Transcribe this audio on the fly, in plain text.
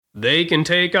They can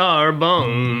take our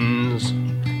bones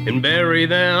and bury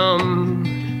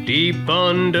them deep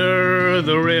under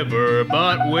the river,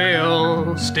 but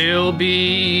we'll still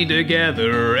be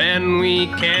together and we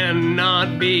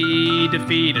cannot be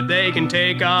defeated. They can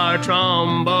take our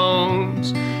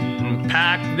trombones and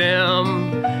pack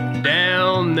them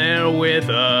down there with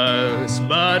us,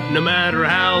 but no matter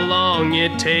how long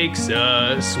it takes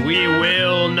us, we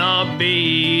will not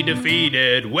be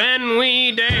defeated. When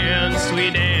we dance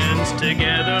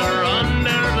together under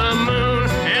the moon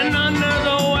and under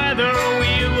the weather.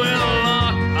 We will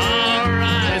lock our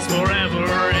eyes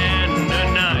forever and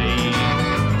a night.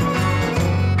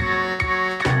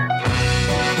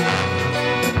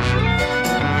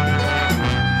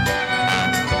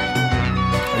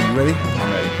 Are you ready?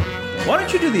 I'm ready. Why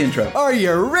don't you do the intro? Are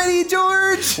you ready,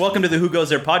 George? Welcome to the Who Goes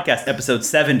There podcast, episode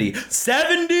 70.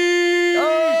 70!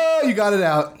 Oh, you got it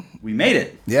out. We made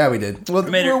it. Yeah, we did. Well,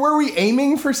 were we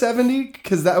aiming for 70?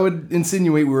 Because that would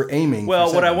insinuate we were aiming. Well,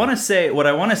 for what I want to say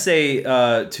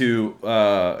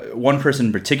to one person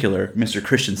in particular, Mr.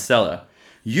 Christian Stella,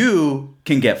 you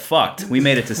can get fucked. We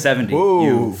made it to 70. Whoa.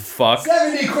 You fuck.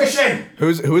 70, Christian. Who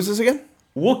is this again?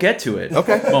 We'll get to it.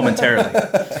 Okay. Momentarily.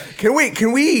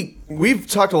 We've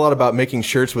talked a lot about making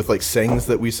shirts with like sayings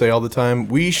that we say all the time.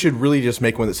 We should really just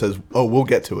make one that says, "Oh, we'll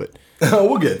get to it." Oh,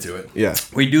 we'll get to it. Yeah.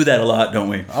 We do that a lot, don't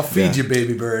we? I'll feed you,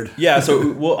 baby bird. Yeah,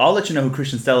 so I'll let you know who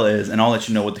Christian Stella is, and I'll let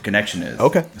you know what the connection is.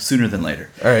 Okay. Sooner than later.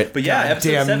 All right. But yeah,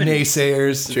 episode Damn 70.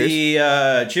 naysayers.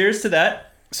 Cheers. Cheers to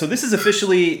that. So this is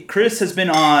officially, Chris has been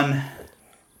on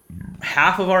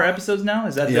half of our episodes now.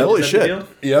 Is that the, holy is that shit. the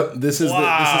deal? Yep, this is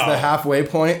the halfway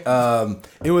point.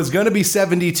 It was going to be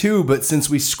 72, but since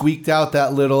we squeaked out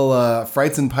that little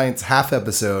Frights and Pints half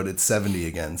episode, it's 70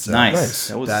 again. So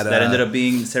Nice. Nice. That ended up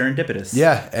being serendipitous.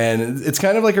 Yeah, and it's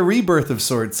kind of like a rebirth of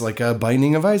sorts, like a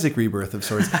Binding of Isaac rebirth of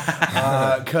sorts.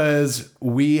 Because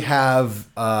we have,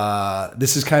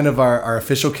 this is kind of our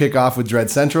official kickoff with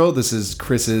Dread Central. This is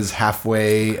Chris's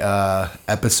halfway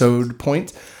episode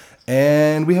point.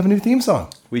 And we have a new theme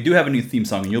song. We do have a new theme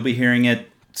song, and you'll be hearing it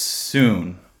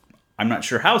soon. I'm not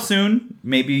sure how soon.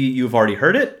 Maybe you've already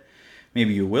heard it.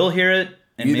 Maybe you will hear it.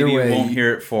 And Either maybe way, you won't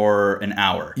hear it for an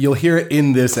hour. You'll hear it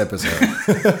in this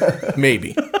episode.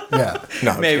 Maybe. Yeah.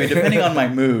 No. Maybe, depending on my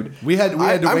mood. We had to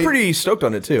wait. I'm pretty stoked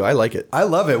on it too. I like it. I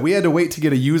love it. We had to wait to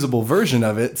get a usable version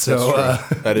of it. So That's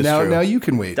true. That is now, true. now you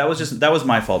can wait. That was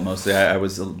my fault mostly. I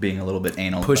was being a little bit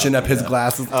anal. Pushing about up his the,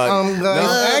 glasses.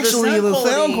 Actually, the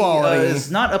sound quality is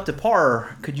not up to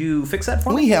par. Could you fix that for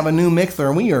me? We have a new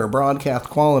mixer. We are broadcast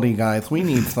quality guys. We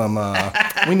need some.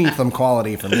 We need some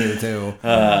quality from you too.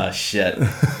 Shit.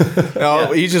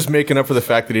 No, he's just making up for the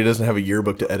fact that he doesn't have a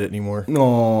yearbook to edit anymore.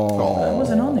 No, I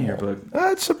wasn't on the yearbook.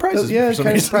 It surprises me. yeah, for it some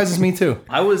kind of reason. surprises me too.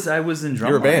 I was in drumline.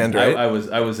 You're a band, right? I was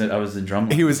in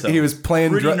drumline. He was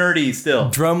playing pretty nerdy still.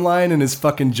 drumline in his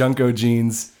fucking Junko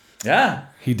jeans. Yeah.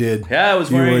 He did. Yeah, I was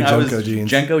You wore wearing Junko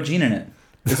jeans. Jenko jean in it.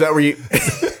 Is that where you?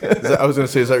 I was going to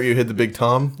say, is that where you hid the big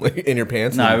tom in your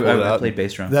pants? No, and you pulled it I out? played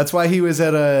bass drum. That's why he was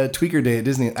at a Tweaker Day at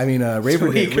Disney. I mean,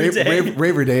 Raver Day. Tweaker Day.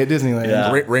 Raver Day at Disneyland.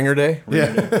 Yeah. Ringer day.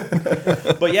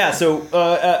 Yeah. But yeah, so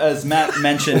as Matt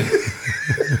mentioned,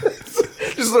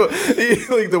 Just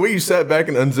like the way you sat back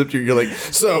and unzipped you're like,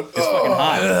 so fucking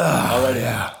hot already.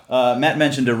 Yeah. Matt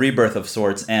mentioned a rebirth of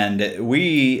sorts, and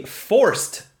we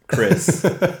forced Chris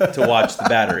to watch The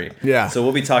Battery. Yeah. So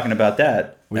we'll be talking about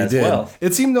that as well.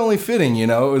 It seemed only fitting, you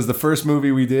know. It was the first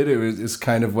movie we did. It's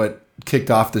kind of what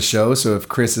kicked off the show. So if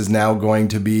Chris is now going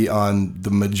to be on the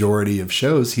majority of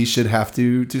shows, he should have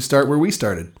to start where we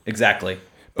started. Exactly.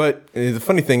 But the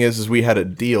funny thing is we had a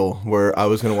deal where I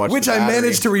was going to watch Which The I Battery.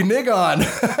 managed to renege on.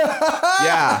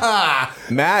 Yeah.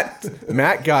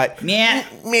 Matt got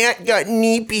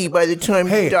neepy by the time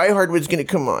Hey. Die Hard was going to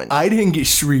come on. I didn't get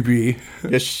sleepy.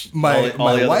 Yes. My All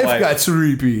the other wife wives. got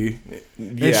sleepy.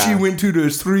 And Yeah. she went to the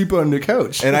sleep on the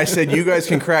couch. And I said, you guys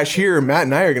can crash here. Matt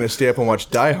and I are going to stay up and watch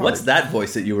Die Hard. What's that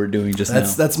voice that you were doing just now?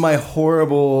 That's my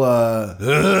horrible...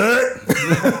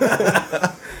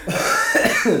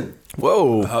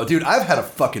 Whoa. Oh, dude, I've had a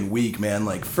fucking week, man.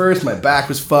 Like, first, my back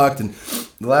was fucked, and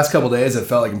the last couple days, I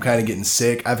felt like I'm kind of getting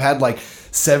sick. I've had, like,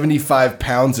 75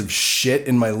 pounds of shit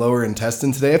in my lower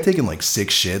intestine today. I've taken, like,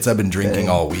 6 shits. I've been drinking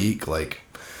all week. Like,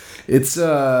 it's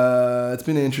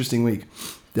been an interesting week.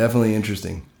 Definitely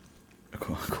interesting.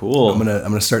 Cool. I'm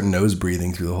gonna start nose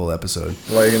breathing through the whole episode.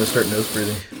 Why are you going to start nose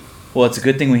breathing? Well, it's a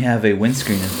good thing we have a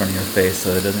windscreen in front of your face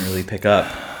so it doesn't really pick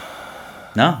up.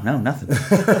 No, nothing.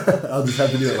 I'll just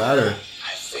have to do it louder.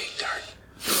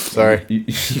 Sorry. You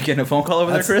getting a phone call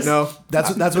over there, Chris? No.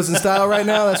 That's what's in style right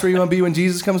now. That's where you want to be when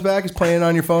Jesus comes back. Is playing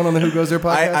on your phone on the Who Goes There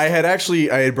podcast.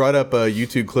 I had brought up a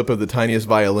YouTube clip of the tiniest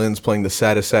violins playing the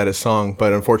saddest song,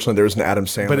 but unfortunately there was an Adam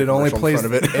Sandler but it only commercial in plays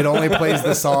front of it. it only plays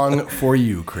the song for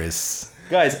you, Chris.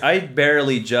 Guys, I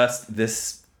barely just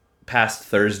this past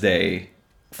Thursday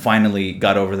finally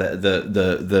got over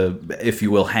the if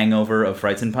you will hangover of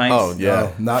Frights and Pints. Oh,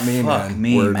 yeah. No, not me, Fuck man.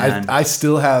 me, man. I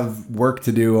still have work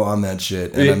to do on that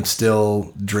shit, and I'm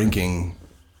still drinking.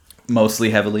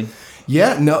 Mostly heavily.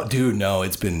 Yeah, no, dude, no,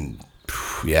 it's been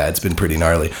pretty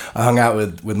gnarly. I hung out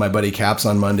with my buddy Caps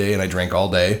on Monday, and I drank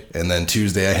all day. And then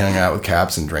Tuesday, I hung out with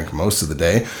Caps and drank most of the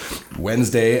day.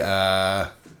 Wednesday, I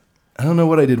don't know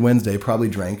what I did Wednesday. Probably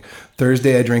drank.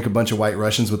 Thursday, I drank a bunch of White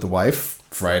Russians with the wife.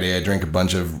 Friday, I drank a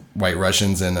bunch of White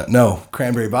Russians and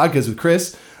cranberry vodkas with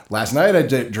Chris. Last night, I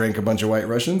drank a bunch of White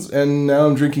Russians, and now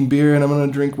I'm drinking beer, and I'm going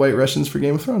to drink White Russians for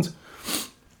Game of Thrones.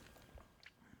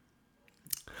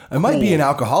 I might be an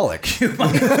alcoholic.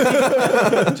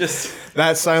 Just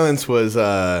That silence was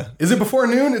Is it before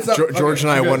noon? It's not. George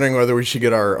and I okay. wondering whether we should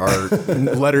get our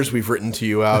letters we've written to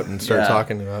you out and start Yeah.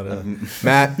 talking about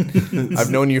Matt,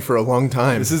 I've known you for a long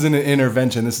time. This isn't an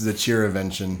intervention. This is a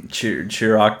cheer-avention.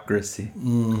 cheerocracy.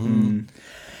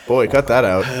 Boy, cut that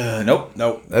out. Nope.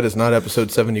 That is not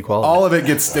episode 70 quality. All of it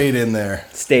gets stayed in there.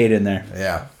 Stayed in there.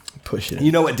 Yeah. Push it.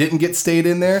 You know what didn't get stayed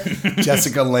in there?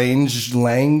 Jessica Lange. It's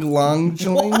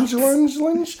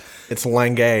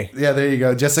Lange. Yeah, there you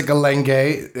go. Jessica Lange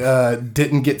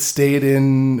didn't get stayed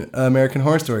in American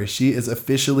Horror Story. She is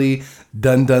officially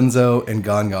done Dunzo and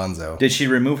gone Gonzo. Did she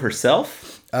remove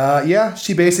herself? Yeah,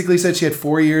 she basically said she had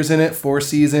 4 years in it, 4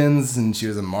 seasons, and she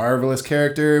was a marvelous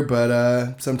character,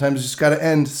 but sometimes it's just got to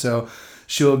end. So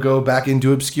she'll go back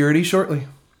into obscurity shortly.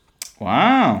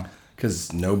 Wow.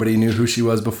 Because nobody knew who she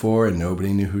was before and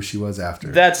nobody knew who she was after.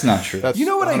 That's not true. That's You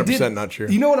know what 100% I did? not true.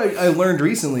 You know what I learned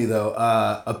recently though?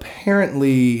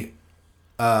 Apparently,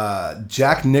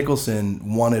 Jack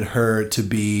Nicholson wanted her to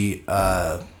be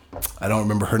I don't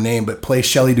remember her name, but play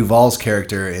Shelley Duvall's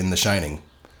character in The Shining.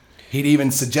 He'd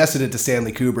even suggested it to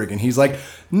Stanley Kubrick, and he's like,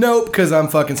 "Nope, because I'm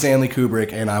fucking Stanley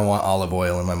Kubrick, and I want olive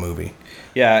oil in my movie."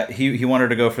 Yeah, he wanted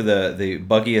to go for the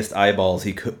buggiest eyeballs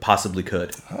he possibly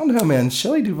could. I don't know, man.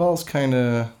 Shelley Duvall's kind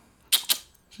of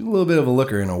she's a little bit of a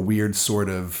looker in a weird sort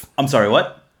of. I'm sorry,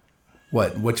 what?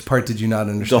 What? Which part did you not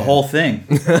understand? The whole thing.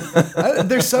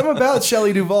 There's something about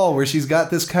Shelley Duvall where she's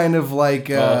got this kind of like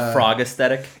Frog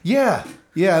aesthetic. Yeah,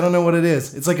 I don't know what it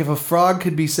is. It's like if a frog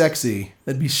could be sexy,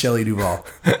 that'd be Shelley Duvall.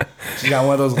 She got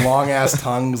one of those long ass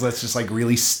tongues that's just like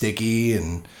really sticky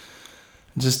and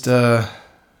just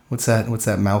what's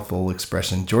that mouthful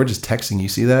expression? George is texting. You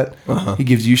see that? He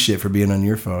gives you shit for being on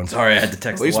your phone. Sorry, I had to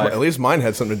text the wife. At least mine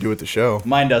had something to do with the show.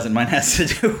 Mine doesn't. Mine has to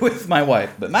do with my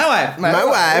wife. But my wife. My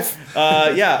wife.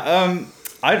 Yeah.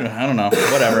 I don't know.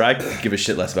 Whatever. I could give a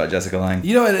shit less about Jessica Lange.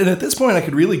 You know, and at this point, I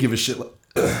could really give a shit.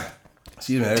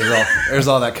 Excuse me. There's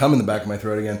all that cum in the back of my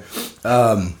throat again.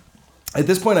 At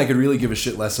this point, I could really give a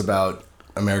shit less about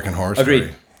American Horror Story.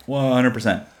 Agreed.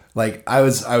 100%. Like I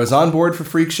was on board for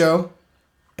Freak Show,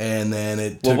 and then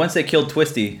it Well, once they killed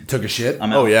Twisty, took a shit.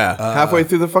 I'm out. Oh, yeah. Halfway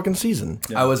through the fucking season.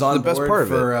 I was on The best board part of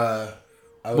for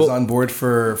I was on board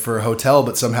for Hotel,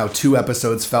 but somehow 2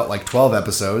 episodes felt like 12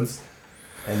 episodes,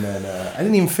 and then I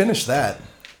didn't even finish that.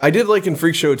 I did like in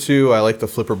Freak Show 2, I like the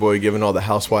flipper boy giving all the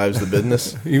housewives the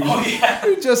business.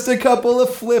 You're just a couple of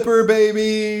flipper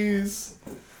babies.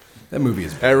 That movie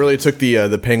is. I really took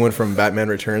the penguin from Batman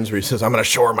Returns where he says, "I'm going to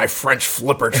show her my French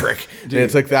flipper trick." And it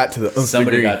took that to the nth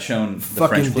Somebody degree. got shown the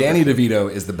Fucking French Danny flipper.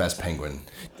 DeVito is the best penguin.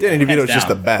 Danny DeVito's just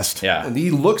the down. best. Yeah. And he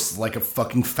looks like a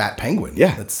fucking fat penguin.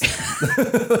 Yeah. That's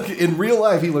in real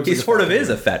life he looks. He like sort a of fat is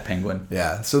a fat penguin. penguin.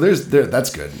 Yeah. So that's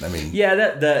good. I mean, Yeah,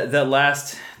 the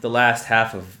last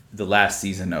half of the last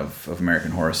season of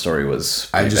American Horror Story was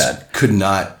I pretty just bad. could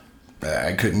not.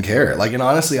 I couldn't care. Like, and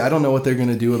honestly, I don't know what they're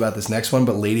gonna do about this next one.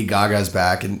 But Lady Gaga's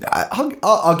back, and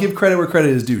I'll give credit where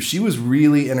credit is due. She was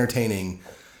really entertaining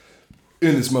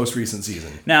in this most recent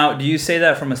season. Now, do you say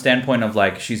that from a standpoint of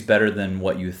like she's better than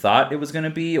what you thought it was going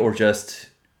to be, or just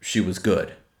she was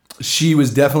good? She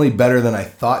was definitely better than I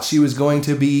thought she was going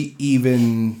to be,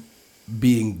 even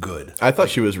being good. I thought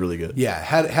she was really good. Yeah,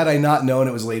 had I not known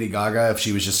it was Lady Gaga, if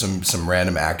she was just some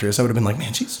random actress, I would have been like,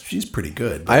 man, she's pretty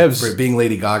good. But for being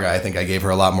Lady Gaga, I think I gave her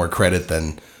a lot more credit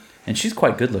than. And she's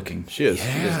quite good looking. She is.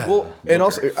 Well, and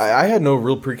also, I had no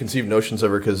real preconceived notions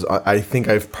of her because I think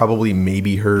I've probably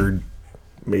maybe heard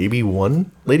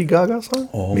one Lady Gaga song.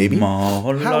 Maybe.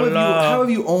 How have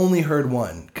you only heard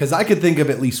one? Because I could think of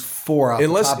at least 4 off the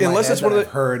top of my unless head it's one that of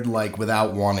I've heard like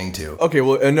without wanting to. Okay,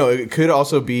 well, no, it could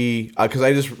also be because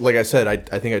I just, like I said, I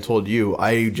think I told you,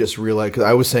 I just realized because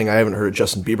I was saying I haven't heard a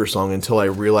Justin Bieber song until I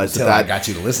realized Until that I got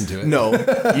you to listen to it. No,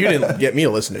 you didn't get me to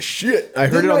listen to shit. I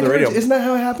heard it on the radio. Isn't that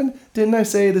how it happened? Didn't I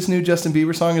say this new Justin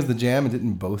Bieber song is the jam, and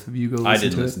didn't both of you go listen to it? I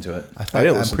didn't listen to it.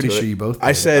 I'm pretty sure you both did.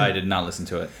 I said I did not listen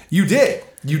to it. You did.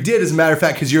 You did, as a matter of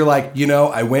fact, because you're like,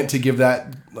 I went to give that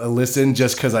a listen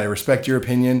just because I respect your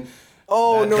opinion.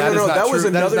 Oh, no, that was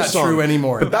another that is not song. true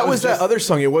anymore. But that was that other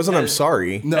song. It wasn't I'm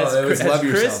Sorry. No, that was Love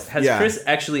Yourself. Has Chris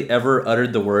actually ever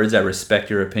uttered the words, I respect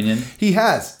your opinion? He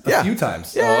has a few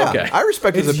times. Yeah, okay. I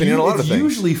respect his opinion on a lot of It's things.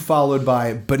 usually followed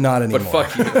by, but not anymore. But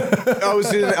fuck you. I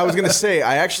was going to say,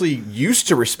 I actually used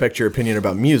to respect your opinion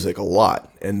about music a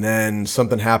lot. And then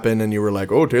something happened and you were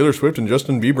like, oh, Taylor Swift and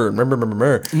Justin Bieber.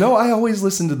 Remember. No, I always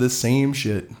listen to the same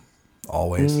shit.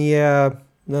 Always. Yeah,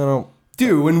 no.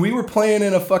 Dude, when we were playing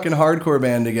in a fucking hardcore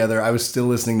band together, I was still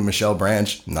listening to Michelle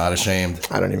Branch. Not ashamed.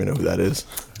 I don't even know who that is.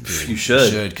 Dude, You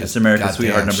should. It's American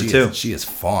Sweetheart number 2. She is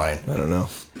fine. I don't know.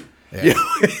 Yeah.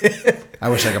 I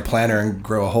wish I could plant her and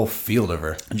grow a whole field of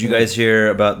her. Did you guys hear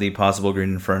about the possible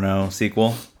Green Inferno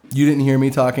sequel? You didn't hear me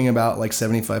talking about like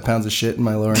 75 pounds of shit in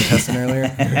my lower intestine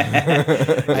earlier?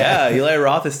 Yeah, Eli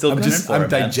Roth is still I'm gunning for it, man.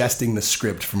 digesting the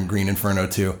script from Green Inferno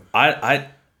 2. Why?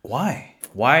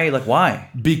 Why?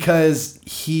 Because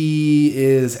he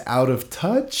is out of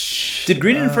touch. Did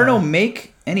Green Inferno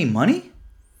make any money?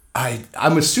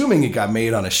 I'm assuming it got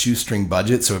made on a shoestring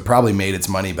budget, so it probably made its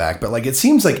money back. But like, it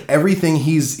seems like everything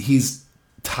he's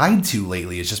tied to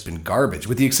lately has just been garbage,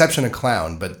 with the exception of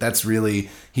Clown. But that's really,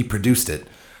 he produced it.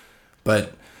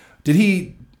 But did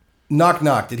he Knock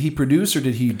Knock? Did he produce or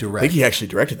did he direct? I think he actually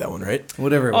directed that one, right?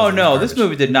 Whatever. It was, Oh it was no, garbage. this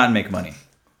movie did not make money.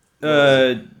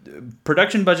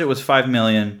 Production budget was $5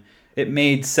 million. It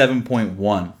made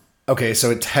 7.1. Okay,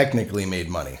 so it technically made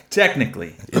money.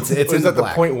 Technically, It's Was in that the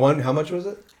black. .1? How much was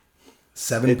it?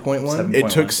 7.1. It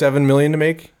took 7 million to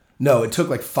make. No, it took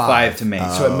like 5. 5 to make.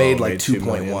 So it made like made 2 2.1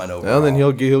 million. overall. Well, then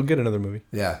he'll get another movie.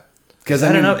 Yeah. Is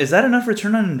that enough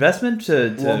return on investment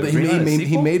to Well, greenlight a he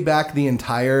sequel? made back the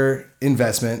entire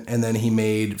investment, and then he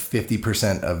made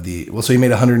 50% of the. Well, so he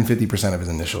made 150% of his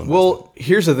initial investment. Well,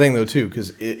 here's the thing though too, because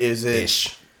is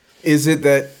it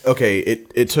that okay?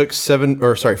 It took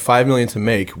 5 million to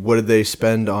make. What did they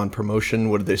spend on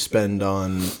promotion? What did they spend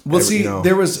on? Well, see,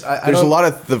 there was. There's a lot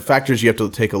of the factors you have to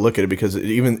take a look at it because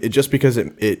just because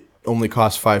it only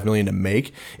cost 5 million to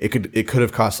make, it could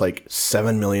have cost like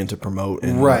 7 million to promote.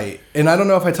 Right. And I don't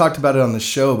know if I talked about it on the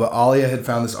show, but Alia had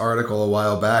found this article a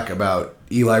while back about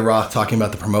Eli Roth talking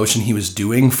about the promotion he was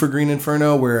doing for Green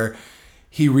Inferno, where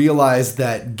he realized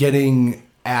that getting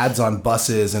ads on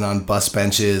buses and on bus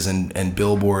benches and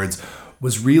billboards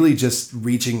was really just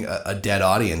reaching a dead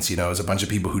audience. It was a bunch of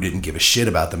people who didn't give a shit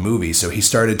about the movie. So he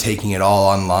started taking it all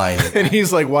online. And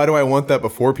he's like, why do I want that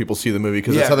before people see the movie?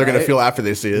 Because that's how they're going to feel after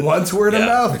they see it. Once word of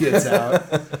mouth gets out.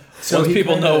 So Once he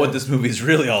people kinda- know what this movie's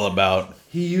really all about.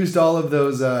 He used all of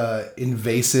those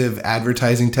invasive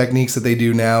advertising techniques that they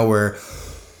do now, where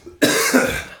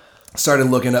started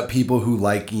looking up people who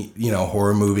like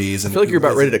horror movies. And I feel like you're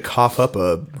about ready to cough up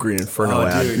a Green Inferno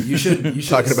ad. Dude, you should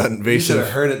Talking about invasive. You should have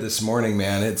heard it this morning,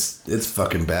 man. It's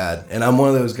fucking bad. And I'm one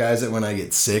of those guys that when I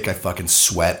get sick, I fucking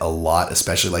sweat a lot,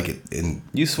 especially like in.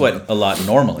 You sweat a lot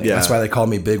normally. Yeah. That's why they call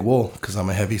me Big Wool, because I'm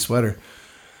a heavy sweater.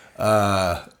 Is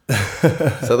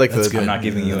that like the? I'm not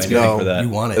giving you anything No, for that. You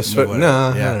want it? That's what- You want it.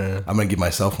 nah, yeah. I don't know. I'm gonna give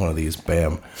myself one of these.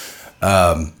 Bam.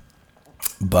 Yeah,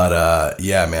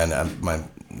 man.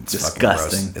 It's fucking gross.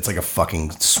 Disgusting. It's like a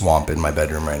fucking swamp in my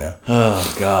bedroom right now.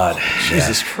 Oh God.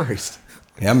 Jesus Christ.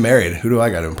 Yeah, I'm married. Who do I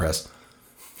got to impress?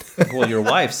 Well, your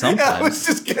wife sometimes. I was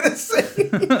just gonna say.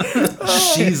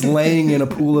 She's laying in a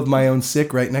pool of my own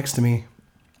sick right next to me.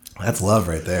 That's love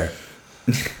right there.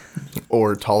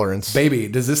 Or tolerance. Baby,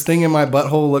 does this thing in my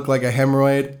butthole look like a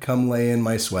hemorrhoid? Come lay in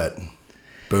my sweat.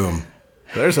 Boom.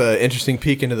 There's an interesting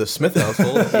peek into the Smith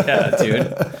household. Yeah,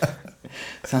 dude.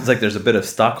 Sounds like there's a bit of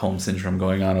Stockholm syndrome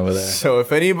going on over there. So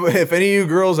if any of you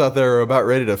girls out there are about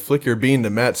ready to flick your bean to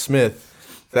Matt Smith,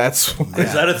 that's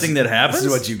Is that a thing that happens?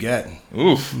 This is what you get.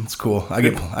 Oof. It's cool. I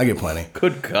get plenty.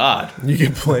 Good God. you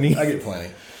get plenty. I get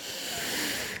plenty.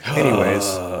 Anyways,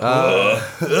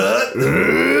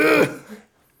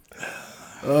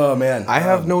 Oh man. I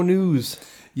have no news.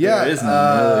 Yeah. There is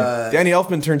none, Danny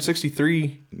Elfman turned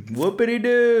 63.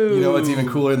 Whoopity-doo. You know what's even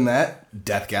cooler than that?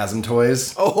 Deathgasm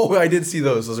toys. Oh, I did see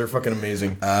those. Those are fucking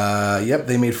amazing. Yep,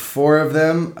 they made 4 of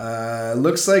them.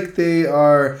 Looks like they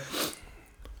are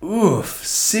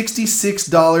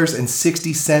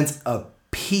 $66.60 a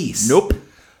piece. Nope.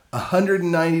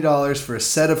 $190 for a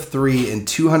set of 3 and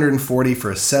 $240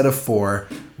 for a set of 4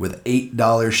 with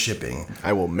 $8 shipping.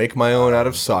 I will make my own out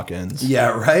of sock ends. Yeah,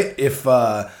 right? If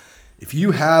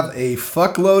you have a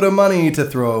fuckload of money to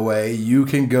throw away, you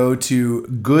can go to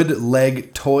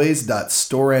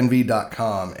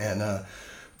goodlegtoys.storeenvy.com and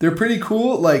they're pretty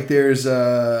cool. Like there's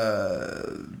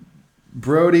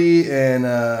Brody and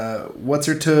what's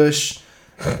her tush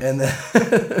and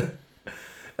then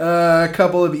a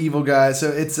couple of evil guys. So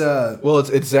it's Well,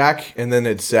 it's Zach, and then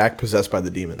it's Zach possessed by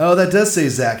the demon. oh, that does say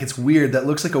Zach. It's weird. That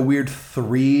looks like a weird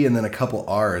 3 and then a couple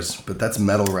R's, but that's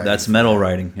metal writing. That's metal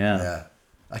writing. Yeah. Yeah.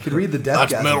 I could read the death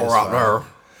gasm as well.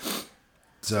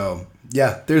 So,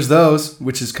 yeah, there's those,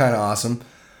 which is kind of awesome.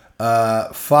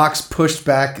 Fox pushed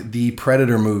back the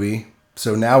Predator movie,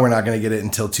 so now we're not going to get it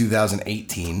until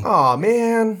 2018. Aw,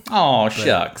 man. Oh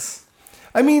shucks.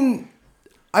 I mean,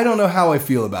 I don't know how I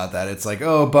feel about that. It's like,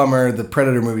 oh, bummer, the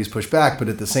Predator movie's pushed back, but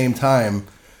at the same time,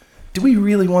 do we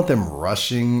really want them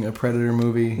rushing a Predator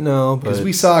movie? No, Because but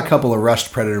we saw a couple of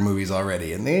rushed Predator movies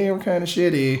already, and they were kind of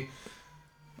shitty.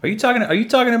 Are you talking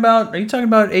about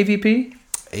AVP?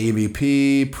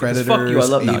 AVP, Predators, Fuck you, I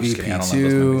love no, I'm just kidding. I don't love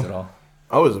those movies AVP2. at all.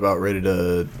 I was about ready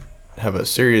to have a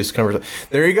serious conversation.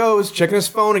 There he goes, checking his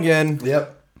phone again.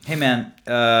 Yep. Hey man,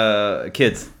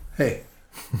 kids. Hey,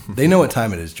 they know what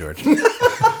time it is, George.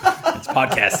 It's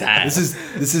podcast time.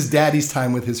 This is Daddy's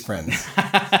time with his friends.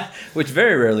 Which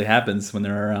very rarely happens when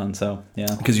they're around, so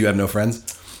yeah. Because you have no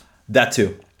friends? That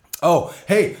too. Oh,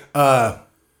 hey,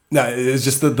 no, it's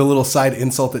just the little side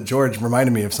insult that George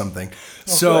reminded me of something.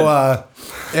 As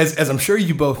I'm sure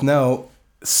you both know,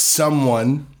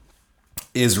 someone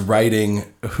is writing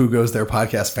Who Goes There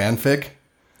podcast fanfic.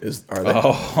 Are they?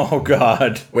 Oh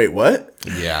God. Wait, what?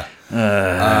 Yeah.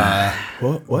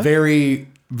 What? Very,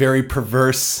 very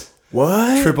perverse,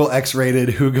 What? triple X rated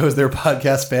Who Goes There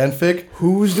podcast fanfic.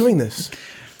 Who's doing this?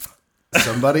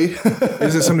 Somebody.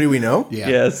 Is it somebody we know? Yeah.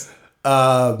 Yes.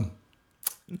 I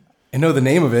know the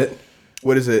name of it.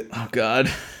 What is it? Oh God.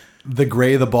 The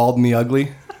Gray, the Bald, and the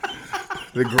Ugly.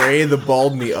 The gray, the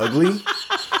bald, and the ugly?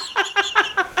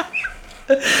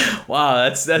 Wow,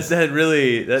 that's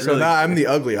really So now I'm the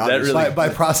ugly, obviously. really- By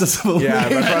process of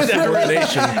elimination. Yeah, by process of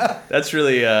elimination. that's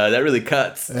really that really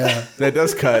cuts. That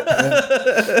does cut.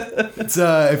 It's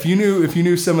if you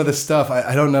knew some of the stuff,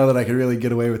 I don't know that I could really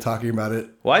get away with talking about it.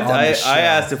 Well, on the I show.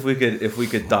 asked if we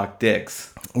could dock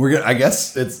dicks. We're gonna. I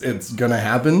guess it's gonna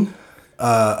happen.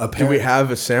 Do we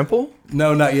have a sample?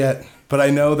 No, not yet. But I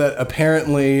know that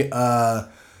apparently. I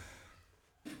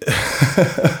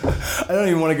don't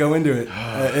even want to go into it.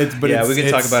 We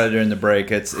can talk about it during the break.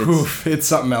 It's It's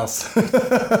something else.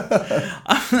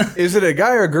 Is it a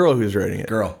guy or a girl who's writing it?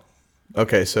 Girl.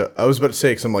 Okay, so I was about to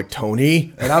say, because I'm like,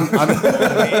 Tony? And I'm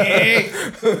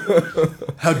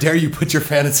how dare you put your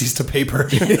fantasies to paper?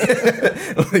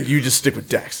 You just stick with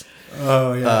Dex.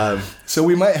 Oh yeah. So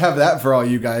we might have that for all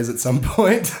you guys at some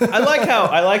point. I like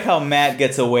how Matt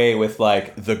gets away with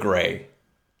like the gray.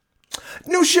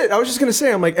 No shit, I was just going to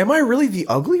say, I'm like, am I really the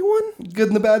ugly one? Good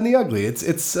and the bad and the ugly. It's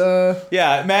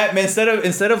Yeah, Matt. Instead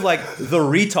of like the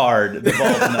retard, the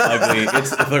bald and the ugly,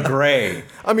 it's the gray.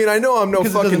 I mean, I know I'm no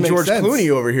Because it doesn't fucking make George sense. Clooney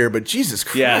over here, but Jesus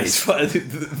Christ. Yeah, it's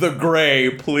the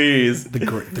gray, please. the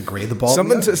gray, the bald.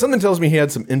 and the ugly. Something tells me he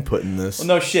had some input in this.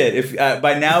 No shit. If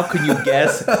by now, could you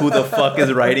guess who the fuck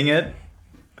is writing it?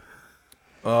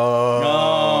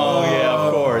 Oh yeah,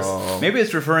 of course. Maybe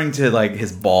it's referring to like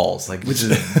his balls, like which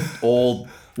is old.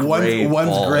 Gray One's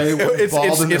balls. gray, one's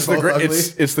bald, and It's they're the both gray, ugly.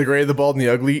 it's the gray, the bald, and the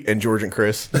ugly, and George and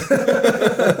Chris. This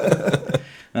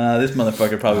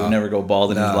motherfucker probably would never go bald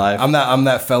in his life. I'm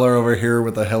that feller over here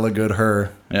with a hella good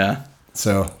her. Yeah.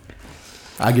 So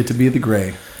I get to be the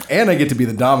gray, and I get to be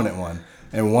the dominant one,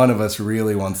 and one of us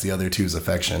really wants the other two's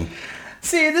affection.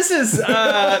 See, this is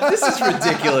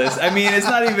ridiculous. I mean, it's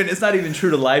not even true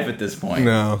to life at this point.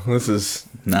 No, this is...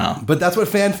 No. But that's what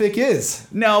fanfic is.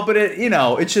 No, but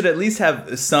it should at least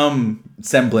have some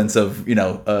semblance of,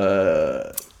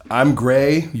 I'm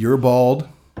gray, you're bald.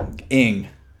 ing.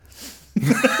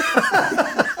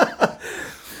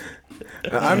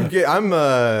 I am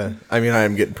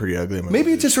getting pretty ugly. In my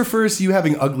Maybe it movies. just refers to you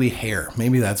having ugly hair.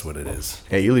 Maybe that's what it is.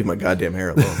 Hey, you leave my goddamn hair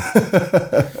alone.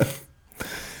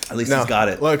 At least No, he's got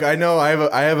it. Look, I know I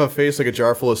have a face like a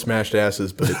jar full of smashed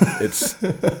asses, but it's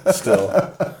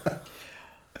still...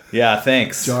 Yeah,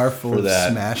 thanks. Jar full for of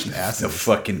that. smashed The asses.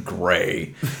 fucking gray.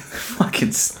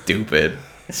 Fucking stupid.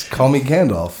 Call me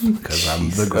Gandalf, because I'm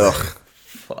the gray. Ugh.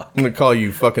 I'm gonna call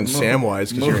you fucking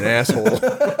Samwise because you're an asshole.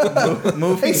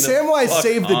 Hey, Samwise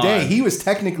saved the day. He was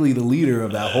technically the leader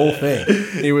of that whole thing.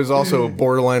 He was also a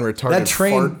borderline retarded That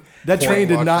train, fart. That train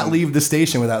did not watching. leave the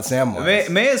station without Samwise.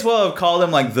 May as well have called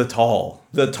him like the tall.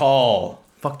 The tall.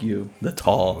 Fuck you. The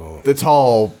tall. The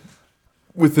tall,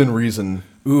 within reason.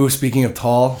 Ooh, speaking of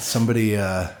tall, somebody,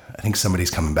 I think somebody's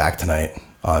coming back tonight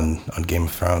on Game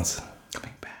of Thrones.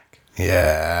 Coming back.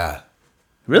 Yeah.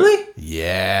 Really?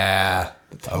 Yeah.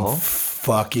 tall? I'm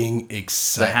fucking The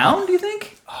excited. Hound, do you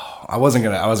think? I wasn't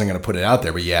gonna put it out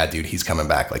there, but yeah, dude, he's coming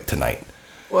back like tonight.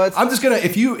 What? I'm just gonna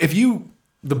if you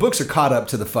the books are caught up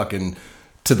to the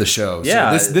show.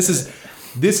 Yeah. So this is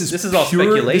all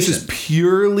speculation. This is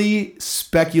purely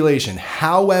speculation.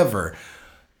 However,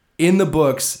 in the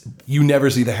books, you never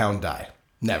see the Hound die.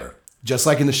 Never. Just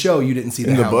like in the show, you didn't see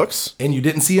the In the Hound. books? And you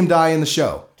didn't see him die in the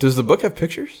show. Does the book have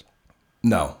pictures?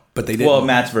 No, but they didn't. Well,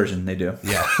 Matt's version, they do.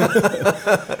 yeah.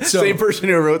 So Same person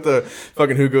who wrote the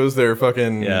fucking Who Goes There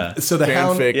fucking Yeah. So the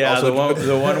Hound- fanfic. Yeah, also,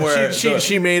 the one where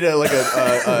she made a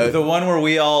the one where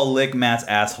we all lick Matt's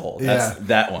asshole. That's Yeah.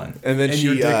 that one. and then and she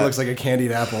your dick looks like a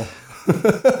candied apple.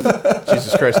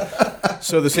 Jesus Christ.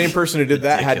 So the same person who did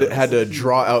that Ridiculous. had to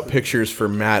draw out pictures for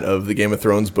Matt of the Game of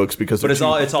Thrones books because But it's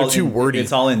all they're too in, wordy.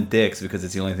 It's all in dicks because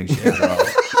it's the only thing she can draw.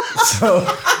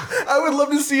 I would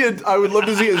love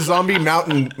to see a zombie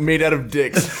mountain made out of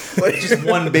dicks. Like Just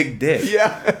one big dick.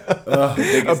 yeah,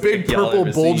 a big dick y'all purple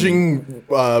ever seen. bulging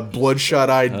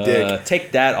bloodshot-eyed dick.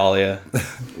 Take that, Alia.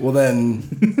 Well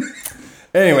then,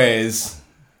 anyways,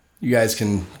 you guys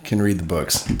can read the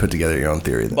books and put together your own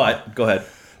theory. Then. But go ahead.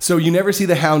 So you never see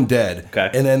the Hound dead. Okay.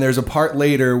 And then there's a part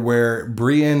later where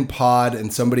Brienne, Pod,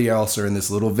 and somebody else are in this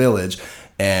little village,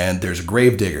 and there's a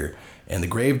gravedigger. And the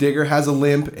gravedigger has a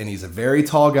limp, and he's a very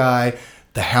tall guy.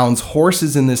 The Hound's horse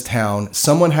is in this town.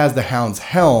 Someone has the Hound's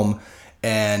helm,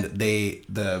 and the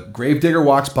gravedigger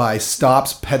walks by,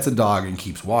 stops, pets a dog, and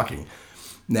keeps walking.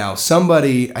 Now,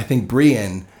 somebody, I think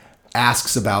Brienne,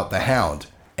 asks about the Hound,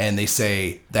 and they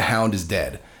say the Hound is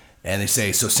dead. And they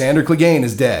say, so Sandor Clegane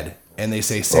is dead. And they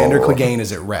say Sandor Clegane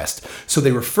is at rest. So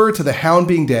they refer to the Hound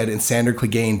being dead and Sandor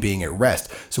Clegane being at rest.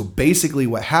 So basically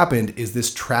what happened is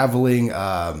this traveling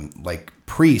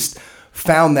priest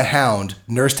found the Hound,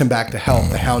 nursed him back to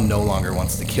health. The Hound no longer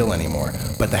wants to kill anymore,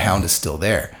 but the Hound is still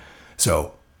there.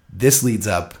 So this leads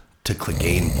up to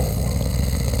Clegane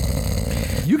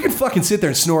Bowl. You can fucking sit there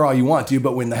and snore all you want, dude,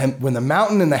 but when the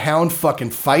Mountain and the Hound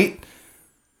fucking fight,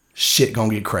 shit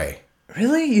gonna get cray.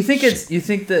 Really? You think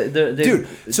that Dude,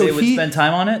 so they would spend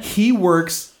time on it? He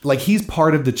works like he's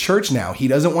part of the church now. He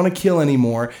doesn't want to kill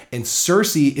anymore. And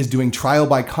Cersei is doing trial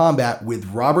by combat with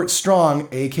Robert Strong,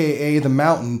 aka the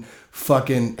Mountain,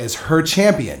 fucking as her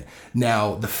champion.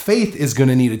 Now the Faith is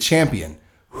gonna need a champion.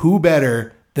 Who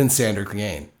better than Sandor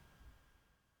Clegane?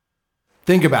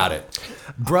 Think about it.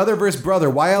 Brother versus brother.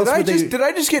 Why else would they? Did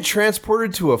I just get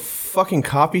transported to a fucking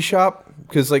coffee shop?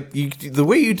 Because like the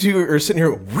way you two are sitting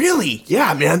here, really?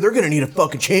 Yeah, man, they're gonna need a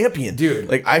fucking champion, Dude.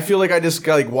 Like I feel like I just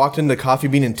got walked into Coffee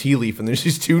Bean and Tea Leaf, and there's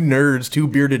these two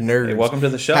bearded nerds. Hey, welcome to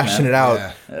the show, hashing man. it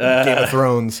out. Game of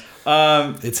Thrones.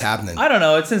 It's happening. I don't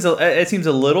know. It seems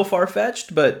a little far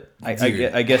fetched, but I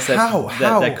guess that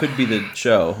How? that could be the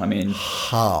show. I mean,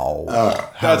 How?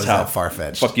 How that's is how. that far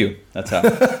fetched? fuck you. That's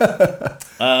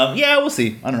how. Yeah, we'll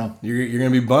see. I don't know. You're gonna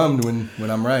be bummed when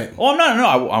I'm right Well, I'm not.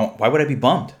 No. Why would I be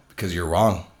bummed? because you're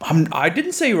wrong. I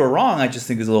didn't say you were wrong. I just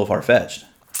think it's a little far fetched.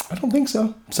 I don't think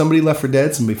so. Somebody left for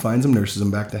dead. Somebody finds him, nurses him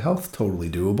back to health.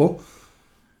 Totally doable.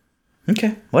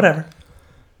 Okay, whatever.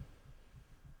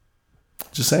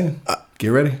 Just saying. Get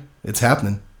ready. It's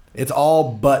happening. It's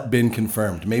all but been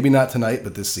confirmed. Maybe not tonight,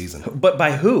 but this season. But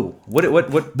by who? What?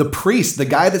 The priest, the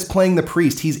guy that's playing the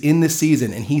priest, he's in this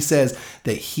season, and he says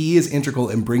that he is integral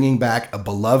in bringing back a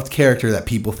beloved character that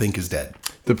people think is dead.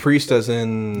 The priest, as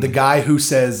in The guy who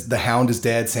says the Hound is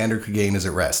dead, Sandor Clegane is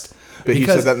at rest. But he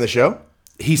said that in the show.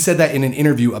 He said that in an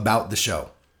interview about the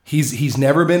show. He's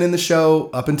never been in the show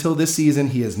up until this season.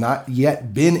 He has not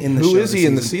yet been in the show. Who is this he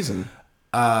in the season?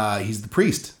 He's the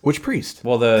priest. Which priest?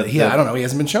 Well, I don't know. He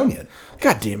hasn't been shown yet.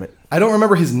 God damn it! I don't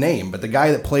remember his name, but the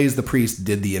guy that plays the priest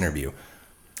did the interview.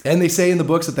 And they say in the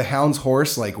books that the Hound's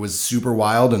horse was super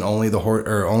wild, and only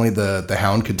the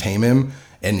Hound could tame him,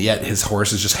 and yet his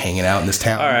horse is just hanging out in this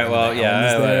town. All right. and Well, the yeah.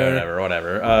 Hound is there.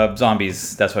 Whatever.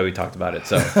 Zombies. That's why we talked about it.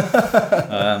 So,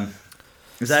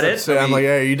 is that it? So I'm like,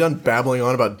 hey, are you done babbling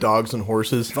on about dogs and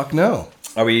horses? Fuck no.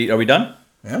 Are we done?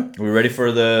 Yeah. Are we ready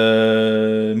for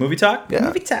the movie talk? Yeah.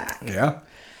 Movie talk. Yeah.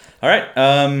 All right.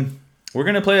 We're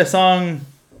gonna play a song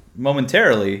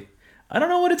momentarily. I don't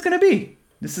know what it's gonna be.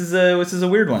 This is a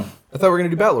weird one. I thought we were gonna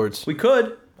do Batlords. We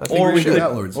could, think or we we should. could,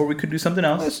 Batlords. or we could do something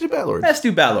else. Let's do Batlords. Let's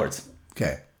do Batlords.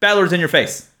 Okay. Batlords in your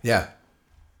face. Yeah.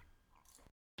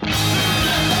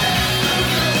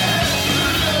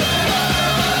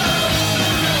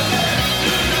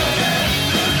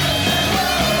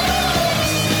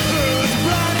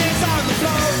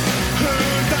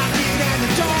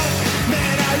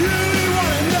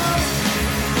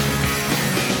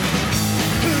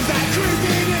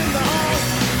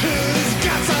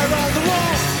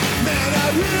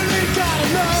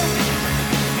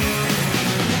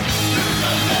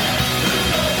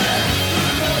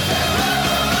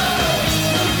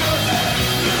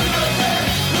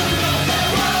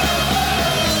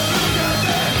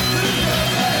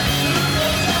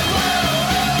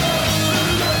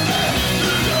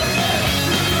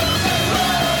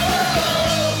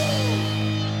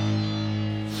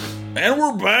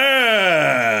 we're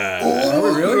back. Are we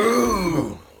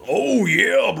really? Oh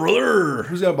yeah, brother.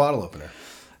 Who's got a bottle opener?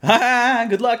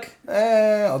 Good luck.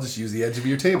 I'll just use the edge of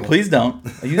your table. Please don't.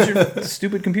 Use your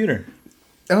stupid computer.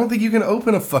 I don't think you can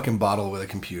open a fucking bottle with a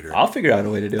computer. I'll figure out a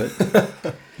way to do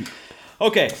it.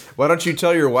 Okay. Why don't you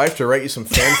tell your wife to write you some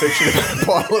fan fiction about a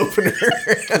bottle opener?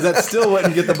 Because that still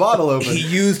wouldn't get the bottle open. He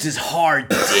used his hard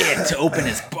dick to open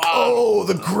his bottle. Oh,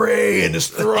 the gray and his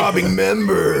throbbing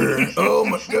member. Oh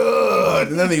my god.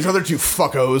 And then these other two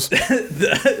fuckos.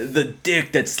 the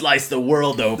dick that sliced the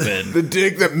world open. The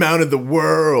dick that mounted the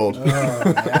world.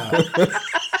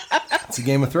 It's a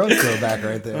Game of Thrones throwback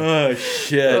right there. Oh,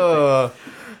 shit.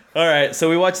 All right, so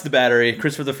we watched The Battery.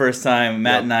 Chris for the first time.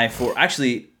 Matt and I for...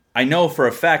 Actually, I know for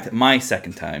a fact my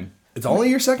second time. It's only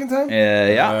your second time?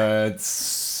 Yeah.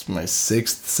 It's my 6th,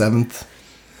 7th.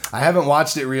 I haven't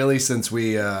watched it really since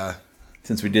we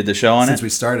Since we did the show on since it. we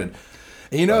started.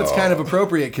 And you know, it's kind of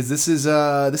appropriate because this is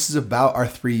about our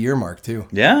 3-year mark too.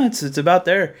 Yeah, it's about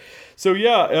there. So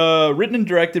yeah, written and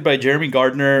directed by Jeremy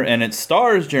Gardner, and it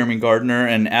stars Jeremy Gardner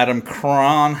and Adam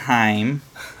Cronheim.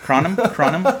 Cronheim?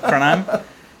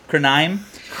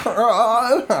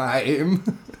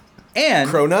 And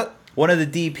Cronut? one of the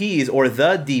DPs, or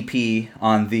the DP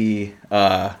on the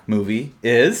movie,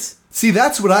 is... See,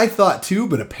 that's what I thought too,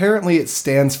 but apparently it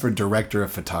stands for director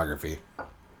of photography.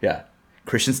 Yeah,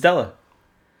 Christian Stella.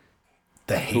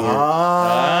 The hater. It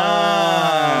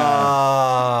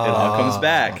all comes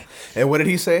back. And what did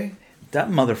he say? That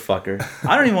motherfucker.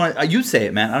 I don't even want... you say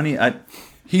it, man. I don't even...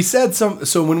 He said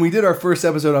so when we did our first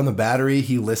episode on The Battery,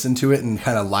 he listened to it and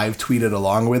kind of live tweeted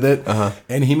along with it.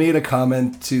 And he made a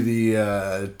comment to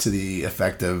the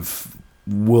effect of,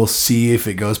 we'll see if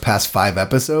it goes past 5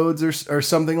 episodes or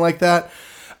something like that.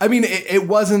 I mean, it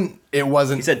wasn't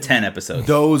He said 10 episodes.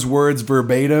 those words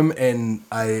verbatim, and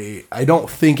I don't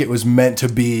think it was meant to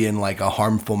be in like a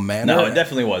harmful manner. No, it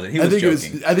definitely wasn't. He was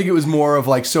joking. I think it was more of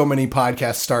like so many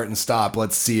podcasts start and stop.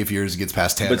 Let's see if yours gets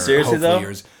past 10. But or seriously hopefully though,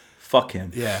 yours. fuck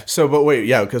him. Yeah. So, but wait,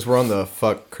 yeah, because we're on the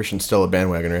fuck Christian Stella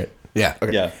bandwagon, right? Yeah.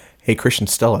 Okay. Yeah. Hey, Christian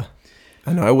Stella.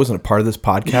 I know I wasn't a part of this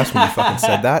podcast when you fucking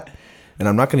said that. And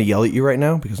I'm not going to yell at you right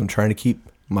now because I'm trying to keep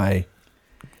my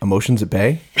emotions at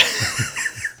bay.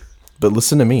 But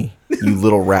listen to me, you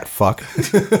little rat fuck.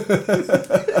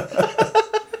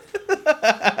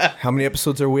 How many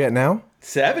episodes are we at now?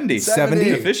 70.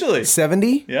 70. Officially.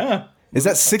 70? Yeah. Is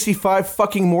that 65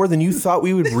 fucking more than you thought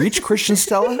we would reach, Christian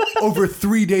Stella? Over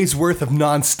 3 days worth of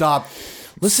nonstop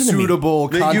Listen to me. suitable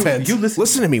content. You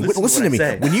Listen to me. Listen to me.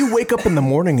 Say. When you wake up in the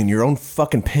morning in your own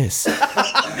fucking piss.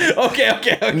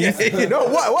 Okay. No,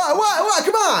 what?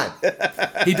 Come on.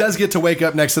 He does get to wake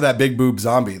up next to that big boob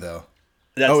zombie, though.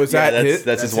 Is that it?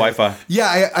 That's his Wi-Fi.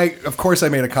 Yeah, I of course I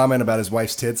made a comment about his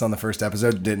wife's tits on the first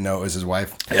episode. Didn't know it was his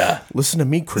wife. Yeah. Listen to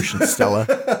me, Christian Stella.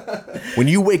 When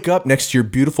you wake up next to your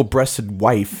beautiful breasted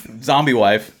wife Zombie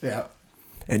wife. Yeah.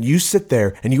 and you sit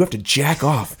there and you have to jack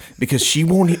off because she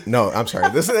won't. No, I'm sorry.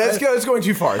 That's going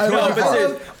too far. It's going too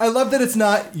far. I love that it's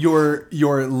not your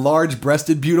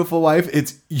large-breasted beautiful wife.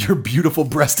 It's your beautiful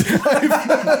breasted wife.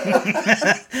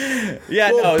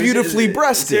 Yeah, Well, no, beautifully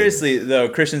breasted. Seriously, though,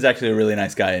 Christian's actually a really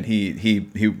nice guy, and he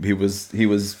was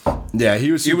Yeah,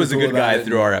 he was. a good guy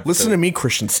through our episode. Listen to me,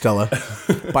 Christian Stella.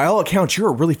 By all accounts, you're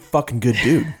a really fucking good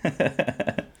dude.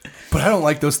 But I don't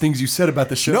like those things you said about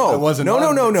the show. No, I wasn't. no.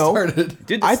 on when it started.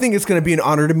 Dude, I think it's going to be an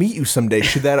honor to meet you someday,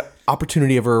 should that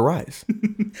opportunity ever arise.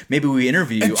 maybe we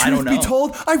interview you. And I don't truth know. be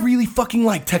told, I really fucking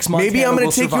like Tex Montana. Maybe I'm going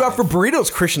Will to take you out for Survive.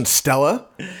 burritos, Christian Stella.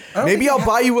 Maybe I'll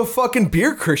buy you a fucking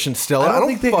beer, Christian Stella. I don't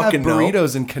think they have fucking know.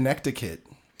 burritos in Connecticut.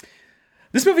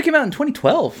 This movie came out in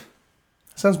 2012.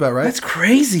 Sounds about right. That's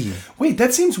crazy. Wait,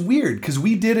 that seems weird because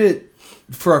we did it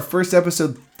for our first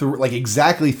episode like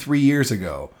exactly 3 years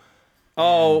ago.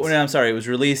 Oh, no, I'm sorry. It was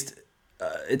released.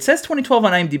 It says 2012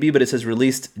 on IMDb, but it says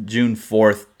released June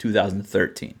 4th,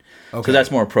 2013. Okay. So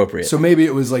that's more appropriate. So maybe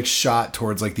it was like shot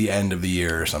towards like the end of the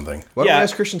year or something. Why don't Yeah. we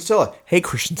ask Christian Stella? Hey,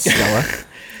 Christian Stella.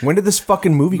 When did this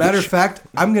fucking movie Matter get of fact,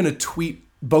 I'm gonna tweet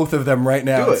both of them right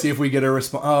now Do and it. see if we get a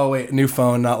response. Oh wait, new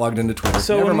phone, not logged into Twitter.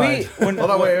 So Never when mind. when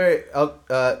Hold on, wait.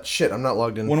 Shit, I'm not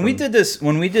logged in. we did this,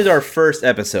 when we did our first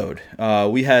episode,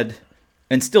 we had,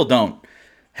 and still don't,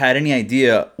 had any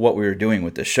idea what we were doing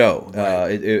with the show.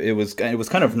 It was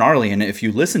kind of gnarly, and if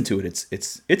you listen to it,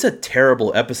 it's a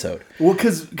terrible episode. Well,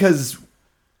 because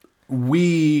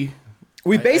we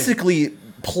We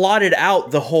plotted out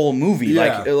the whole movie,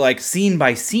 Yeah. like scene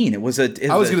by scene. It was a.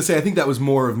 I was gonna say I think that was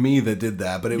more of me that did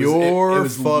that, but it was Your it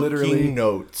was fucking literally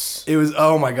notes. It was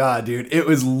oh my god, dude! It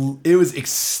was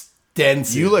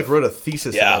extensive. You like wrote a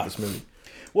thesis Yeah. about this movie.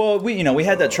 Well, we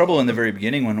had that trouble in the very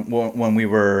beginning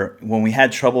when we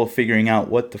had trouble figuring out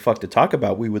what the fuck to talk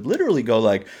about. We would literally go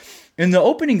like, in the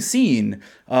opening scene,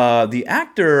 the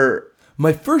actor.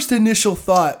 My first initial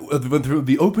thought through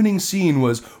the opening scene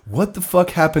was, "What the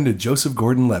fuck happened to Joseph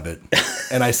Gordon-Levitt?"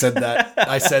 And I said that.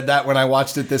 I said that when I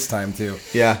watched it this time too.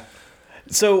 Yeah.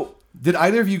 So did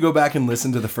either of you go back and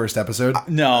listen to the first episode?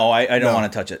 No, I don't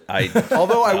want to touch it.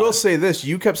 Although I will say this,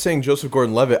 you kept saying Joseph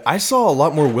Gordon-Levitt. I saw a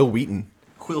lot more Will Wheaton.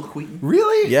 Will Wheaton.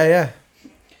 Really? Yeah.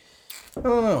 I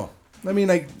don't know. I mean,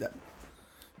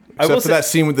 Except for that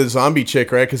scene with the zombie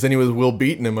chick, right? Because then he was Will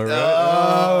beating him, right?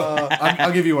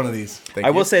 I'll give you one of these.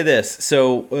 I will say this.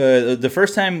 So the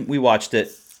first time we watched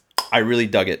it, I really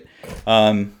dug it.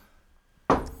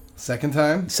 Second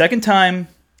time? Second time,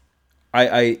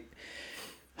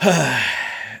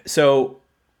 so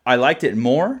I liked it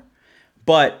more,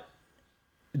 but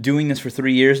doing this for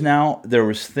 3 years now, there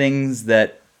was things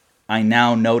that I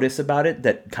now notice about it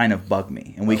that kind of bug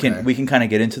me, and we can kind of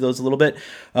get into those a little bit.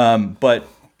 But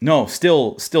no,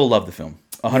 still love the film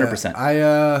 100%.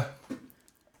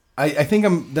 I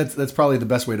think that's probably the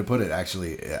best way to put it.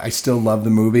 Actually, I still love the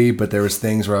movie, but there was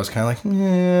things where I was kind of like,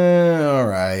 all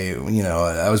right,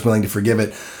 I was willing to forgive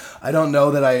it. I don't know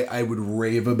that I would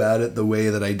rave about it the way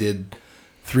that I did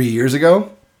 3 years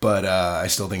ago, but I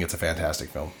still think it's a fantastic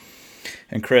film.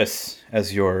 And Chris,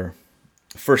 as your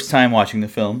first time watching the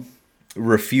film,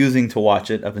 refusing to watch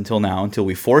it up until now, until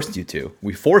we forced you to,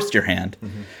 we forced your hand.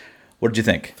 Mm-hmm. What did you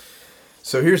think?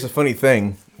 So here's the funny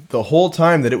thing. The whole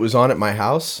time that it was on at my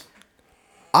house,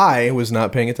 I was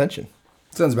not paying attention.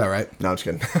 Sounds about right. No, I'm just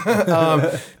kidding.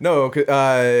 No,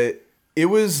 it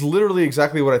was literally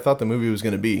exactly what I thought the movie was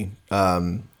going to be.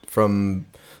 From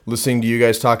listening to you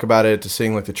guys talk about it, to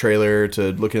seeing like the trailer,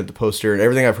 to looking at the poster, and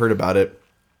everything I've heard about it,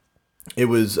 it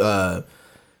was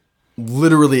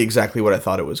literally exactly what I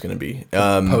thought it was going to be.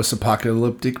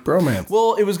 Post-apocalyptic bromance.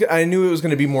 Well, I knew it was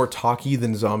going to be more talky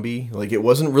than zombie. Like, it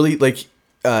wasn't really like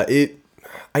it.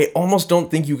 I almost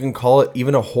don't think you can call it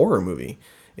even a horror movie.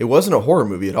 It wasn't a horror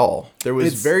movie at all. There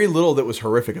was very little that was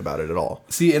horrific about it at all.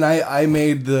 See, and I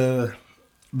made the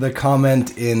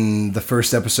comment in the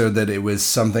first episode that it was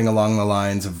something along the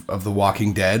lines of The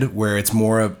Walking Dead, where it's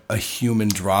more of a human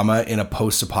drama in a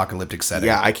post-apocalyptic setting.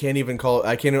 Yeah, I can't even call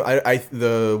it.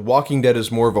 The Walking Dead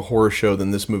is more of a horror show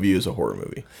than this movie is a horror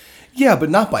movie. Yeah, but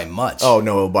not by much. Oh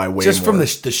no, by way just more. From the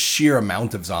sheer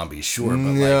amount of zombies, sure. But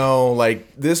no,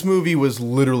 like this movie was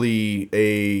literally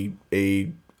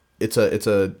It's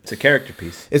a character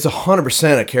piece. It's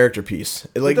 100% a character piece.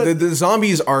 Like the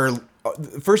zombies are.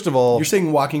 First of all, you're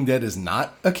saying Walking Dead is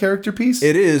not a character piece?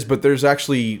 It is, but there's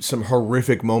actually some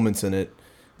horrific moments in it.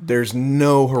 There's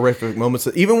no horrific moments.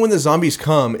 Even when the zombies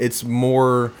come, it's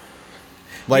more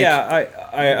like... Yeah,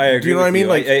 I agree. Do you know what I mean?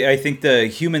 Like, I think the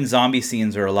human zombie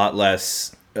scenes are a lot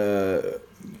less... Look,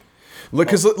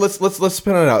 because let's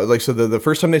spin it out. Like, so the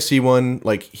first time they see one,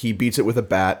 like, he beats it with a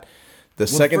bat. The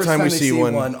second time we see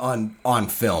one on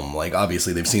film, like,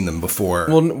 obviously they've seen them before.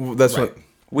 Well, that's right. what...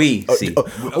 We see.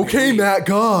 Okay, Matt,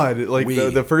 God. Like,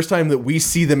 the first time that we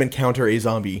see them encounter a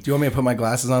zombie. Do you want me to put my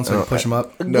glasses on so I can push them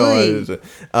up? No.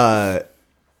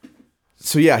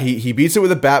 So, yeah, he beats it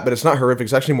with a bat, but it's not horrific.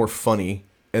 It's actually more funny.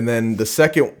 And then the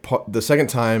second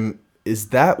time, is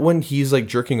that when he's, like,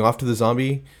 jerking off to the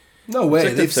zombie? No way.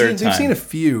 Like they've seen a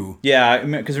few. Yeah,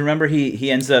 because remember he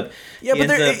ends up. Yeah, but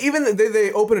even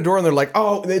they open a door and they're like,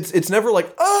 oh, it's never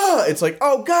like, it's like,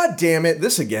 oh, God damn it,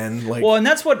 this again. Like, well, and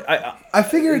that's what I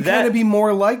figured it'd kind of be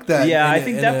more like that. Yeah, I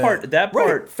think that part.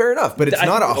 Right, fair enough, but it's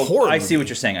not a horror. I see what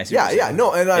you're saying.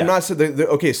 No, and I'm not saying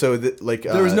okay. So like,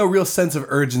 there was no real sense of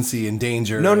urgency and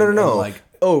danger. No. Like,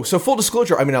 so full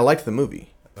disclosure, I mean, I liked the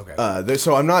movie. Okay.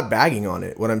 So I'm not bagging on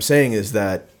it. What I'm saying is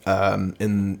that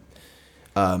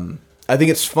I think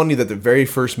it's funny that the very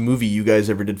first movie you guys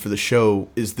ever did for the show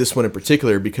is this one in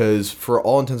particular, because for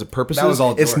all intents and purposes,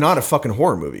 it's not a fucking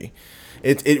horror movie.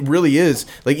 It really is.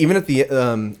 Like, even at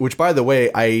the which, by the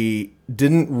way, I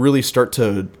didn't really start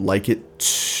to like it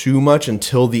too much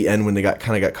until the end when they got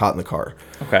caught in the car.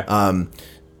 Okay. And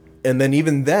then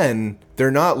even then, they're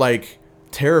not like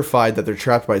terrified that they're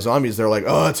trapped by zombies. They're like,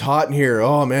 oh, it's hot in here.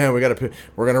 Oh man, we're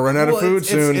gonna run out of food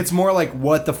soon. It's more like,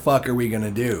 what the fuck are we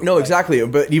gonna do? No, exactly.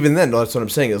 But even then, that's what I'm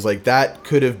saying is like that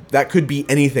could be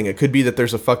anything. It could be that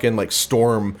there's a fucking like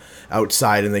storm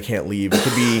outside and they can't leave.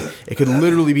 It could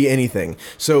literally be anything.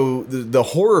 So the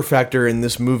horror factor in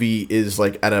this movie is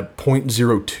like at a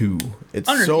 0.02. It's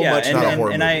much not a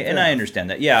horror movie. I understand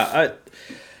that. Yeah,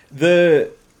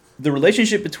 the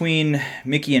relationship between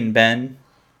Mickey and Ben,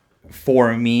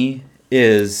 for me,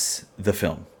 is the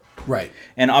film. Right.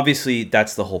 And obviously,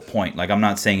 that's the whole point. Like, I'm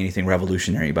not saying anything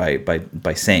revolutionary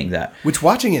by saying that. Which,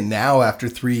 watching it now after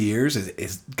 3 years